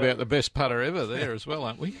we're talking about the best putter ever there as well,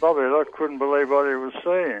 aren't we? Bobby Locke couldn't believe what he was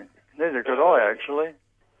seeing. Neither could I, actually.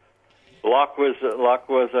 Locke was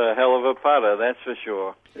a hell of a putter, that's for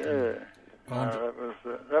sure. Yeah, that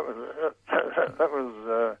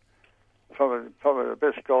was probably the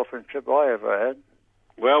best golfing trip I ever had.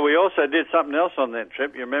 Well, we also did something else on that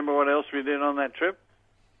trip. You remember what else we did on that trip?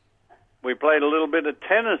 We played a little bit of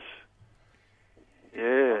tennis.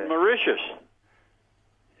 Yeah. Mauritius.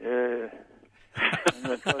 Yeah. And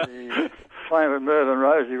that bloody playing with Mervyn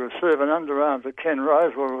Rosie was serving underarm to Ken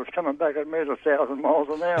Rosewell, who was coming back at me at 1,000 miles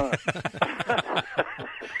an hour.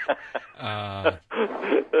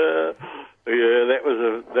 Yeah,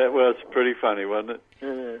 that was pretty funny, wasn't it?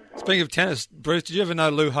 Yeah. Speaking of tennis, Bruce, did you ever know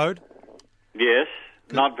Lou Hode? Yes.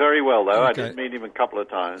 Not very well, though. Okay. I did meet him a couple of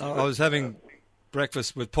times. I was having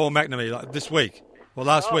breakfast with Paul McNamee this week,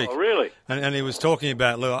 last week. Oh, really? And he was talking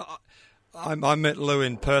about Lou. I met Lou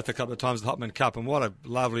in Perth a couple of times at the Hopman Cup, and what a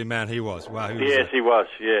lovely man he was. Wow. He was.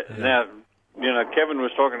 Yeah. Now, Kevin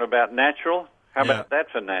was talking about natural. How about that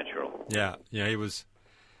for natural? Yeah. He was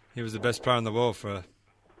the best player in the world for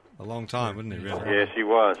a long time, wasn't he? Really? Yes, he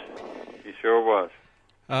was. He sure was.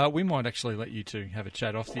 We might actually let you two have a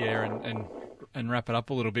chat off the air and wrap it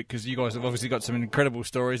up a little bit, because you guys have obviously got some incredible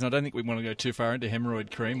stories, and I don't think we want to go too far into hemorrhoid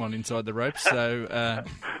cream on Inside the Ropes. So,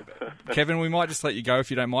 Kevin, we might just let you go if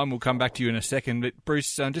you don't mind. We'll come back to you in a second. But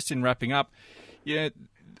Bruce, just in wrapping up,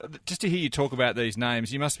 just to hear you talk about these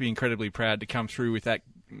names, you must be incredibly proud to come through with that,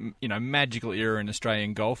 magical era in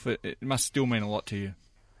Australian golf. It must still mean a lot to you.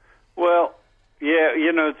 Well, yeah,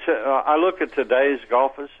 I look at today's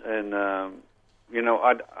golfers, and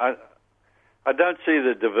I don't see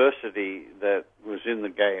the diversity that was in the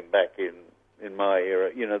game back in my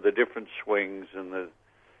era. The different swings and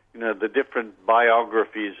the different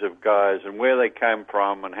biographies of guys and where they came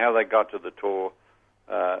from and how they got to the tour.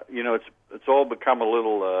 It's all become a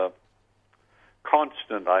little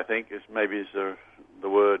constant, I think, is the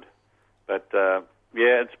word. But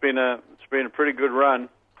it's been a pretty good run.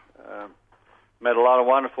 Met a lot of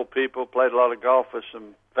wonderful people, played a lot of golf with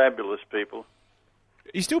some fabulous people.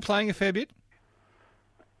 Are you still playing a fair bit?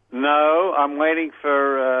 No, I'm waiting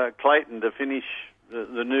for Clayton to finish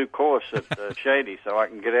the new course at Shady so I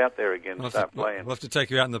can get out there again and start playing. We'll have to take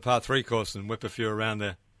you out in the par 3 course and whip a few around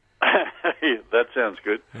there. That sounds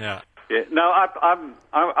good. Yeah. No,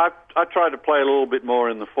 I try to play a little bit more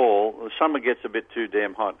in the fall. The summer gets a bit too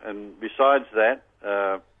damn hot, and besides that,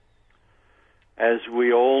 as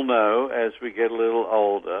we all know, as we get a little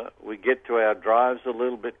older, we get to our drives a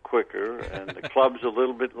little bit quicker, and the club's a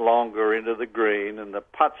little bit longer into the green, and the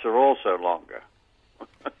putts are also longer.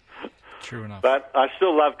 True enough. But I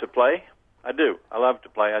still love to play. I do. I love to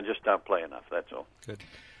play. I just don't play enough, that's all. Good.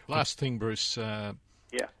 Last thing, Bruce. Yeah.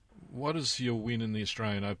 What does your win in the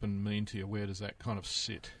Australian Open mean to you? Where does that kind of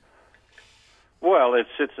sit? Well, it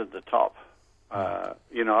sits at the top. I've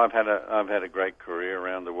had a great career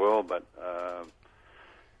around the world, but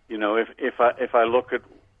if I look at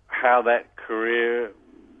how that career,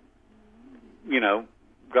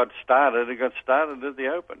 got started, it got started at the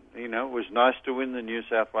Open. It was nice to win the New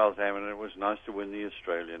South Wales Amateur. It was nice to win the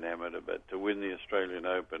Australian Amateur, but to win the Australian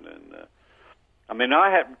Open, and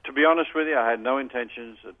to be honest with you, I had no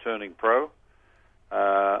intentions of turning pro.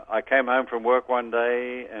 I came home from work one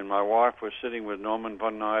day, and my wife was sitting with Norman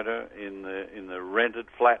von Nider in the rented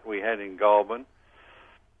flat we had in Goulburn,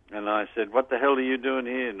 And I said, "What the hell are you doing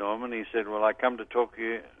here, Norman?" He said, "Well, I come to talk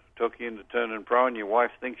you into turning pro, and your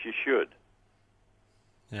wife thinks you should."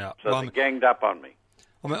 Yeah. So they ganged up on me.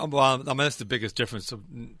 I mean, that's the biggest difference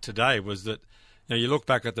today was that, you look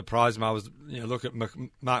back at the prize mark, look at Mark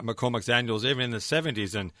McCormack's annuals, even in the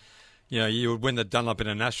 70s, and, you would win the Dunlop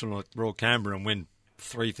International at Royal Canberra and win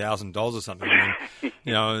 $3,000 or something.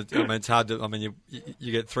 It's hard to,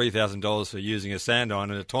 you get $3,000 for using a sand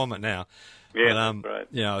iron in a tournament now. Yeah, that's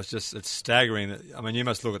right. It's staggering. You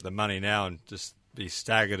must look at the money now and just be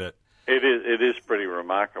staggered at. It is pretty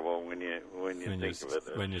remarkable when you think of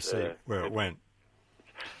it. When you see where it went.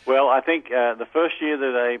 Well, I think the first year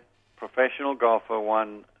that a professional golfer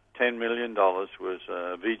won $10 million was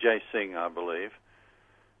Vijay Singh, I believe.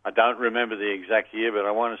 I don't remember the exact year, but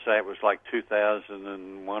I want to say it was like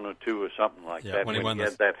 2001 or 2 or something like that. When he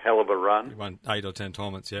had that hell of a run. He won 8 or 10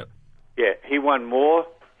 tournaments. Yep. Yeah, he won more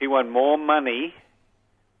money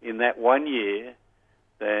in that 1 year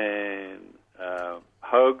than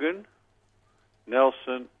Hogan,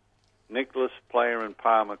 Nelson, Nicholas, Player, and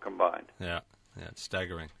Palmer combined. Yeah, it's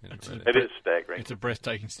staggering. It is staggering. It's a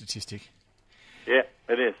breathtaking statistic. Yeah,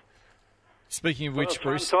 it is. Speaking of which,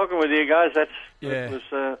 Bruce, I'm talking with you guys. It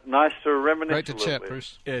was nice to reminisce. Great to a little chat, bit.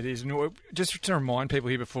 Bruce. Yeah, it is. And just to remind people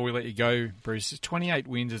here before we let you go, Bruce, 28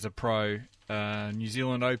 wins as a pro, New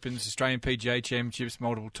Zealand Opens, Australian PGA Championships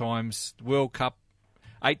multiple times, World Cup,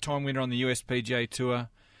 8-time winner on the US PGA Tour,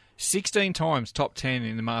 16 times top 10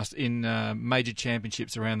 in major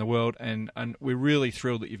championships around the world, and we're really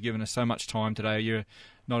thrilled that you've given us so much time today. You're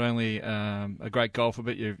not only a great golfer,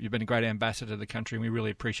 but you've been a great ambassador to the country, and we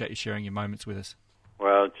really appreciate you sharing your moments with us.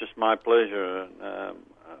 Well, it's just my pleasure.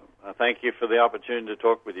 I thank you for the opportunity to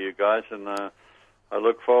talk with you guys, and I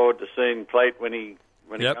look forward to seeing Plate when he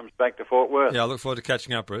comes back to Fort Worth. Yeah, I look forward to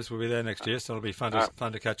catching up, Bruce. We'll be there next year, so it'll be fun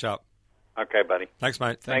to catch up. Okay, buddy. Thanks,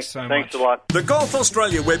 mate. Thanks a lot. The Golf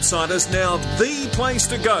Australia website is now the place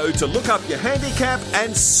to go to look up your handicap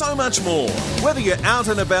and so much more. Whether you're out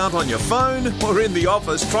and about on your phone or in the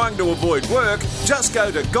office trying to avoid work, just go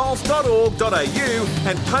to golf.org.au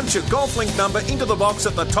and punch your golf link number into the box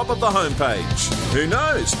at the top of the homepage. Who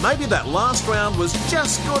knows, maybe that last round was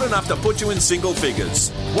just good enough to put you in single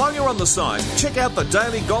figures. While you're on the site, check out the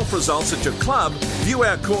daily golf results at your club, view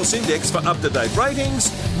our course index for up-to-date ratings,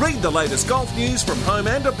 read the latest golf news from home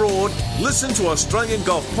and abroad, listen to Australian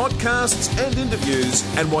golf podcasts and interviews,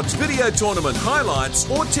 and watch video tournament highlights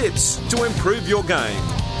or tips to improve your game.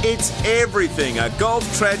 It's everything a golf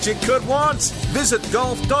tragic could want. Visit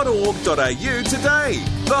golf.org.au today,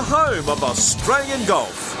 the home of Australian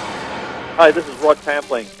golf. Hey, this is Rod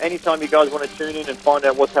Pampling. Anytime you guys want to tune in and find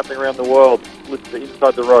out what's happening around the world, listen to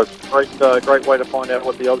Inside the Ropes. Great way to find out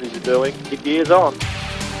what the Aussies are doing. Keep your ears on.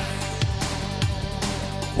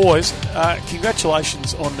 Boys,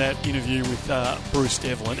 congratulations on that interview with Bruce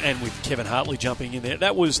Devlin and with Kevin Hartley jumping in there.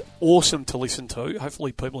 That was awesome to listen to.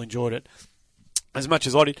 Hopefully people enjoyed it as much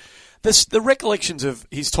as I did. The recollections of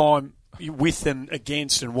his time with and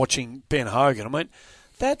against and watching Ben Hogan, I mean,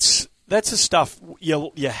 that's the stuff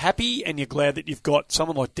you're happy and you're glad that you've got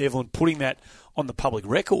someone like Devlin putting that on the public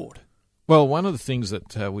record. Well, one of the things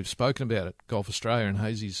that we've spoken about at Golf Australia, and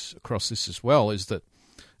Hazy's across this as well, is that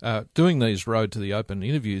doing these Road to the Open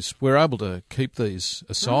interviews, we're able to keep these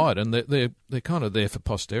aside, and they're kind of there for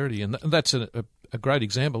posterity, and that's a great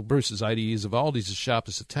example. Bruce is 80 years of old; he's as sharp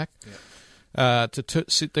as a tack. Yeah. To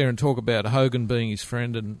sit there and talk about Hogan being his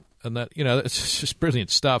friend and that, it's just brilliant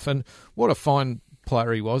stuff. And what a fine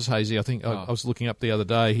player he was, Hazy. I think I was looking up the other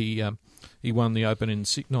day. He won the Open in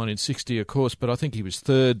 1960, of course, but I think he was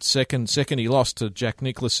third, second. He lost to Jack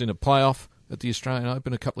Nicklaus in a playoff at the Australian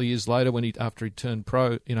Open a couple of years later after he turned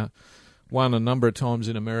pro, won a number of times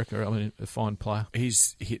in America. I mean, a fine player.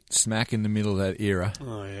 He's hit smack in the middle of that era.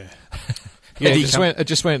 Oh, yeah.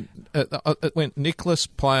 It went Nicklaus,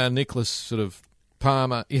 player, Nicklaus, sort of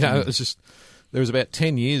Palmer. It's just, there was about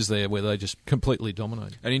 10 years there where they just completely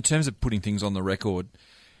dominated. And in terms of putting things on the record,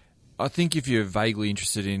 I think if you're vaguely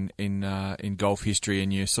interested in golf history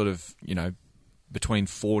and you're sort of, between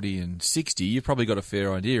 40 and 60, you've probably got a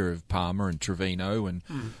fair idea of Palmer and Trevino and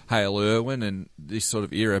Hale Irwin and this sort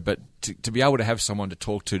of era. But to be able to have someone to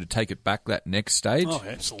talk to take it back that next stage,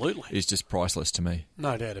 absolutely, is just priceless to me.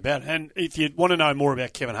 No doubt about it. And if you want to know more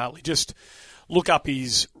about Kevin Hartley, just look up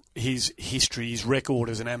his history, his record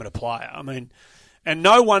as an amateur player. I mean, and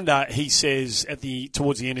no wonder he says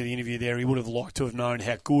towards the end of the interview there, he would have liked to have known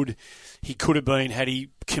how good he could have been had he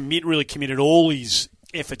really committed all his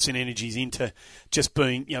efforts and energies into just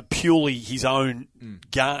being purely his own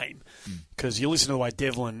game. Because you listen to the way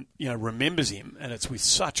Devlin remembers him, and it's with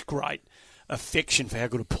such great affection for how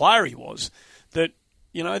good a player he was, that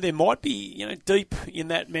there might be, deep in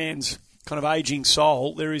that man's kind of ageing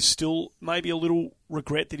soul, there is still maybe a little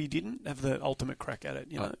regret that he didn't have the ultimate crack at it.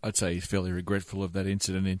 I'd say he's fairly regretful of that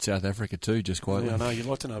incident in South Africa too, just quietly. Yeah, I know, you'd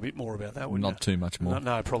like to know a bit more about that, wouldn't you? Not too much more.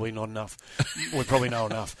 No, probably not enough. We probably know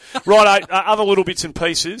enough. Right, other little bits and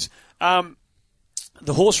pieces.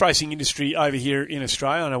 The horse racing industry over here in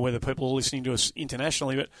Australia, I don't know whether people are listening to us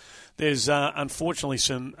internationally, but there's unfortunately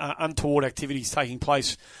some untoward activities taking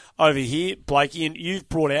place over here, Blakey, and you've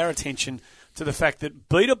brought our attention to the fact that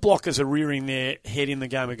beta blockers are rearing their head in the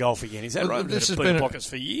game of golf again. Is that right? This has been been blockers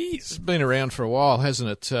for years. It's been around for a while, hasn't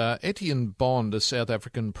it? Etienne Bond, a South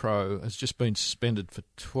African pro, has just been suspended for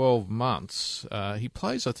 12 months. He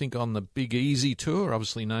plays, I think, on the Big Easy Tour,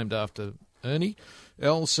 obviously named after Ernie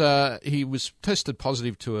Els. He was tested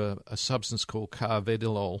positive to a substance called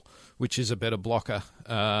carvedilol, which is a beta blocker.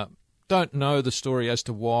 Don't know the story as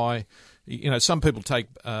to why. Some people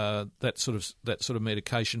take that sort of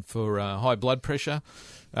medication for high blood pressure.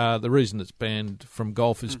 The reason it's banned from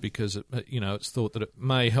golf is because it's thought that it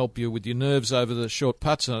may help you with your nerves over the short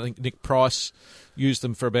putts. And I think Nick Price used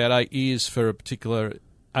them for about 8 years for a particular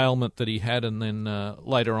ailment that he had, and then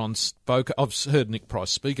later on spoke. I've heard Nick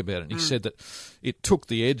Price speak about it, and he said that it took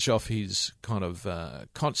the edge off his kind of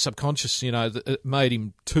subconscious. That it made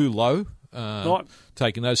him too low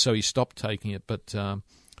taking those, so he stopped taking it. But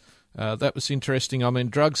that was interesting. I mean,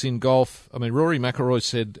 drugs in golf. I mean, Rory McIlroy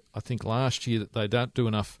said, I think last year, that they don't do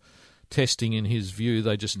enough testing in his view.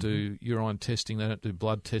 They just do urine testing. They don't do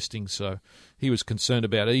blood testing. So he was concerned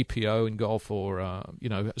about EPO in golf, or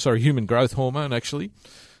human growth hormone. Actually,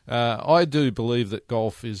 I do believe that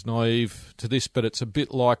golf is naive to this, but it's a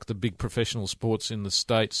bit like the big professional sports in the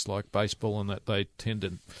States, like baseball, and that they tend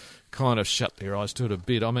to kind of shut their eyes to it a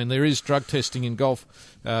bit. I mean, there is drug testing in golf.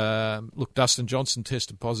 Look, Dustin Johnson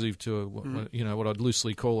tested positive to what I'd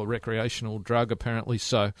loosely call a recreational drug, apparently.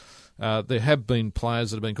 So there have been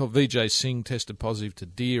players that have been called. Vijay Singh tested positive to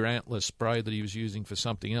deer antler spray that he was using for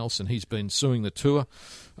something else, and he's been suing the tour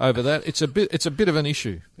over that. It's a bit of an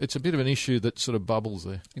issue. It's a bit of an issue that sort of bubbles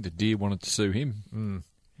there. I think the deer wanted to sue him.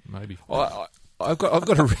 Maybe. I've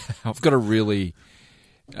got a really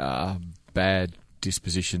bad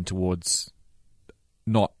disposition towards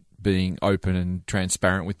not being open and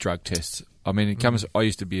transparent with drug tests. I mean, I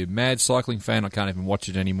used to be a mad cycling fan. I can't even watch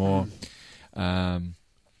it anymore.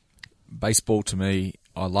 Baseball, to me,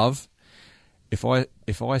 I love. If I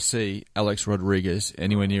see Alex Rodriguez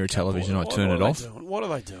anywhere near a television, I turn it off. What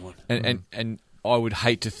are they doing? And I would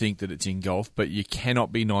hate to think that it's in golf, but you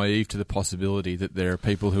cannot be naive to the possibility that there are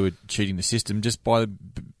people who are cheating the system just by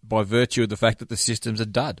virtue of the fact that the system's a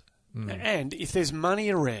dud. And if there's money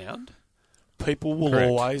around, people will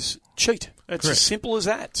always cheat. It's as simple as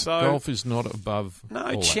that. So golf is not above.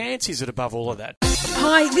 No chance is it above all of that.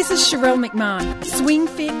 Hi, this is Sherelle McMahon. Swing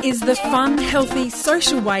Fit is the fun, healthy,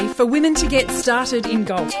 social way for women to get started in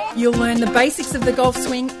golf. You'll learn the basics of the golf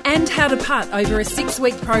swing and how to putt over a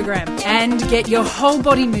 6-week program, and get your whole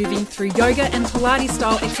body moving through yoga and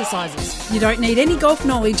Pilates-style exercises. You don't need any golf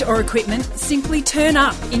knowledge or equipment. Simply turn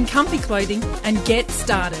up in comfy clothing and get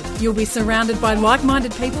started. You'll be surrounded by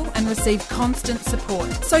like-minded people and receive constant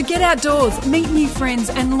support. So get outdoors, meet new friends,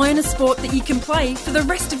 and learn a sport that you can play for the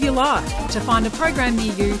rest of your life. To find a program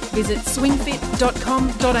near you, visit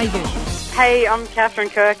swingfit.com.au. Hey, I'm Catherine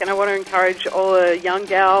Kirk, and I want to encourage all the young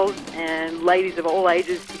gals and ladies of all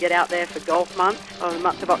ages to get out there for Golf Month, on the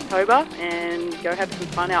month of October, and go have some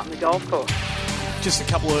fun out in the golf course. Just a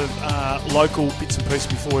couple of local bits and pieces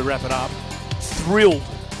before we wrap it up. Thrilled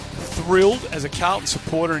as a Carlton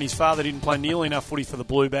supporter, and his father didn't play nearly enough footy for the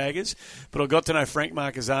Blue Baggers, but I got to know Frank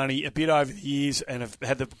Marcazzani a bit over the years, and have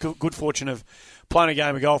had the good fortune of playing a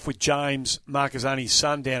game of golf with James Marcazzani's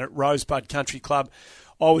son down at Rosebud Country Club.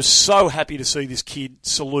 I was so happy to see this kid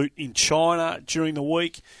salute in China during the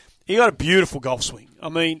week. He got a beautiful golf swing. I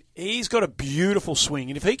mean, he's got a beautiful swing,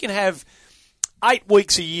 and if he can have 8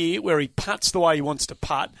 weeks a year where he putts the way he wants to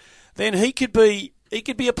putt, then he could be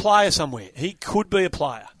a player somewhere. He could be a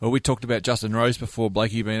player. Well, we talked about Justin Rose before,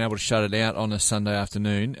 Blakey being able to shut it out on a Sunday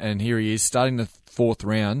afternoon, and here he is starting the 4th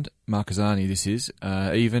round. Marcazzani, this is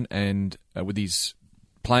even, and with his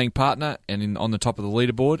playing partner, and on the top of the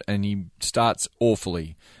leaderboard, and he starts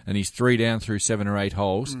awfully, and he's 3 down through 7 or 8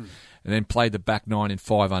 holes, and then played the back 9 in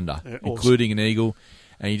 5 under, including an eagle,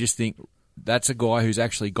 and you just think, that's a guy who's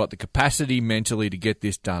actually got the capacity mentally to get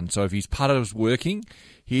this done. So if his putter was working,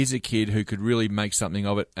 here's a kid who could really make something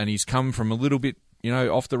of it. And he's come from a little bit,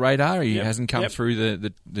 off the radar. He hasn't come through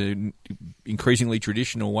the increasingly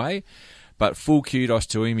traditional way. But full kudos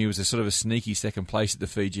to him. He was a sort of a sneaky second place at the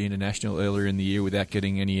Fiji International earlier in the year without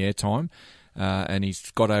getting any airtime. and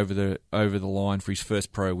he's got over the line for his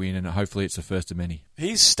first pro win, and hopefully it's the first of many.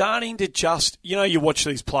 He's starting to just, you watch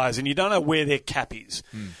these players and you don't know where their cap is,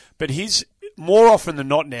 but he's more often than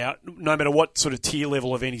not now, no matter what sort of tier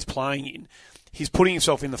level event he's playing in, he's putting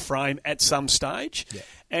himself in the frame at some stage,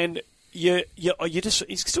 and he's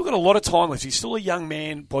still got a lot of time left. He's still a young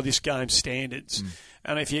man by this game's standards.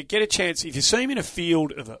 And if you get a chance, if you see him in a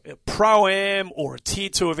field of a Pro-Am or a Tier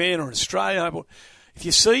 2 event or an Australian, if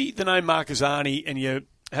you see the name Marquezani and you're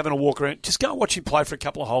having a walk around, just go and watch him play for a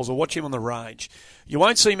couple of holes or watch him on the range. You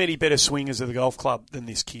won't see many better swingers at the golf club than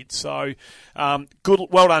this kid. So, well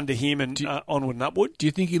done to him and onward and upward. Do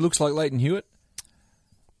you think he looks like Leighton Hewitt?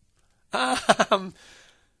 No,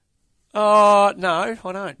 I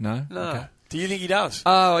don't. No? No. Okay. Do you think he does?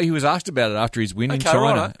 Oh, he was asked about it after his win in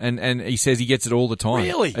China, and he says he gets it all the time.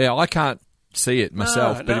 Really? Yeah, I can't see it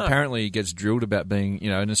myself, but no. apparently he gets drilled about being,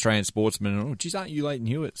 an Australian sportsman. And, geez, aren't you Leighton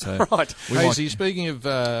Hewitt? So right. Hazy, speaking of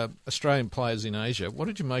Australian players in Asia, what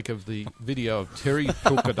did you make of the video of Terry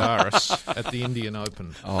Pilkadaris at the Indian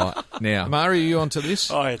Open? Oh, now, Mari, are you onto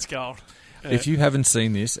this? Oh, it's gold. If you haven't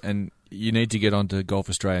seen this, and you need to get onto Golf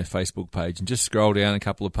Australia's Facebook page and just scroll down a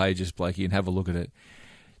couple of pages, Blakey, and have a look at it.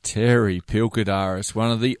 Terry Pilkadaris, one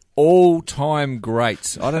of the all-time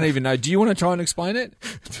greats. I don't even know. Do you want to try and explain it?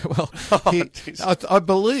 Well, I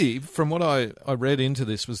believe, from what I read into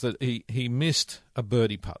this, was that he missed a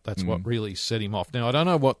birdie putt. That's what really set him off. Now, I don't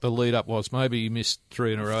know what the lead-up was. Maybe he missed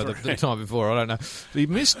 3 in a row the time before. I don't know. But he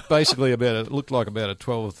missed basically looked like about a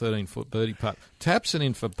 12 or 13-foot birdie putt. Taps it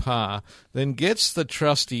in for par, then gets the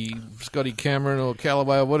trusty Scotty Cameron or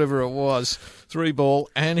Callaway or whatever it was, 3-ball,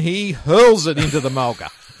 and he hurls it into the mulga.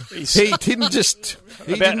 He didn't just...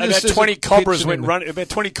 About 20 cobras went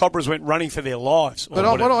running for their lives.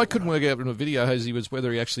 But what I couldn't work out from the video, Hazy, was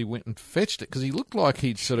whether he actually went and fetched it, because he looked like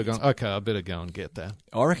he'd sort of gone, okay, I better go and get that.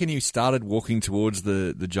 I reckon he started walking towards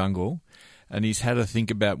the jungle, and he's had to think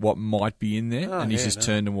about what might be in there, and he's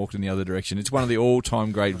turned and walked in the other direction. It's one of the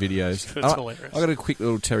all-time great videos. That's hilarious. I got a quick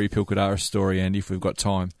little Terry Pilkadaris story, Andy, if we've got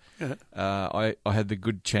time. I had the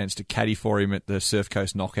good chance to caddy for him at the Surf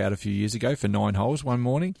Coast Knockout a few years ago for 9 holes one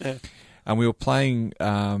morning. Yeah. And we were playing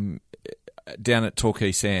down at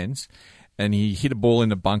Torquay Sands, and he hit a ball in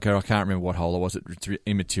the bunker. I can't remember what hole it was. It's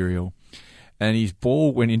immaterial. And his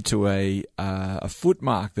ball went into a foot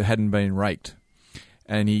mark that hadn't been raked.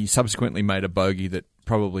 And he subsequently made a bogey that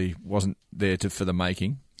probably wasn't there for the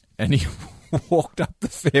making. And he walked up the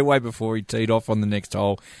fairway before he teed off on the next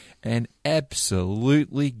hole and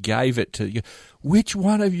absolutely gave it to you. Which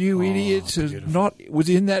one of you idiots was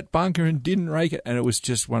in that bunker and didn't rake it? And it was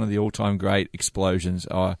just one of the all-time great explosions.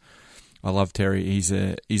 I love Terry. He's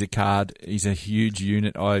a card. He's a huge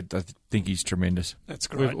unit. I think he's tremendous. That's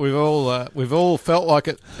great. We've all felt like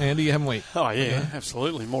it, Andy, haven't we? Oh yeah,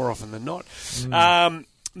 absolutely. More often than not.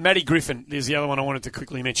 Matty Griffin is the other one I wanted to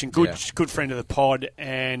quickly mention. Good friend of the pod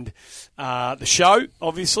and the show,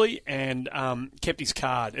 obviously, and kept his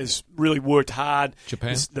card. Has really worked hard.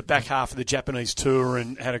 Japan. The back half of the Japanese tour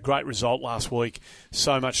and had a great result last week.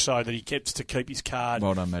 So much so that he gets to keep his card.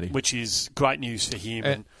 Well done, Matty. Which is great news for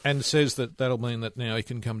him. And says that'll mean that now he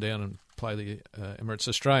can come down and play the Emirates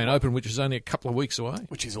Australian Open, which is only a couple of weeks away.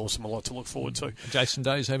 Which is awesome. A lot to look forward to. Jason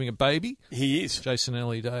Day's having a baby. He is. Jason and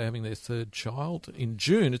Ellie Day having their 3rd child in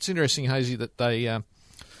June. It's interesting, Hazy, that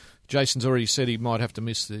Jason's already said he might have to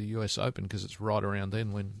miss the US Open because it's right around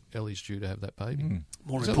then when Ellie's due to have that baby.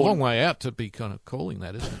 It's a long way out to be kind of calling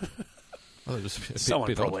that, isn't it?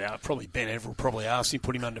 Someone probably Ben Everett probably asked him,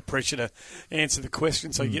 put him under pressure to answer the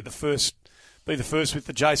question, so you get be the first with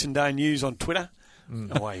the Jason Day news on Twitter.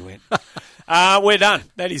 Away he went. We're done.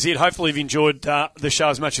 That is it. Hopefully you've enjoyed the show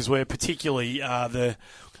as much as we're, particularly the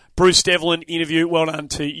Bruce Devlin interview. Well done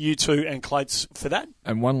to you two and Clates for that.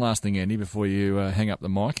 And one last thing, Andy, before you hang up the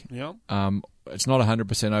mic. Yeah. It's not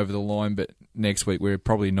 100% over the line, but next week we're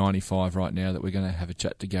probably 95 right now that we're going to have a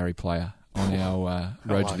chat to Gary Player on our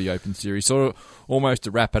Road to the Open series. So almost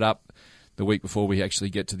to wrap it up the week before we actually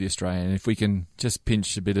get to the Australian. If we can just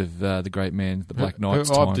pinch a bit of the great man, the Black Knight's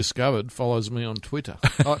who time. I've discovered follows me on Twitter.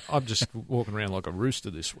 I'm just walking around like a rooster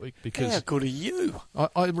this week because... How good are you?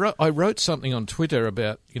 I wrote something on Twitter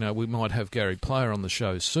about, we might have Gary Player on the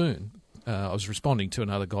show soon. I was responding to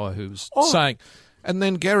another guy who was saying... And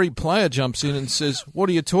then Gary Player jumps in and says, "What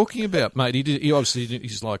are you talking about, mate?" He obviously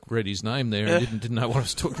he's like read his name there and didn't know what I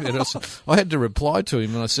was talking about. I had to reply to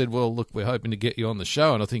him and I said, "Well, look, we're hoping to get you on the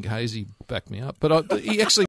show," and I think Hazy backed me up. But he actually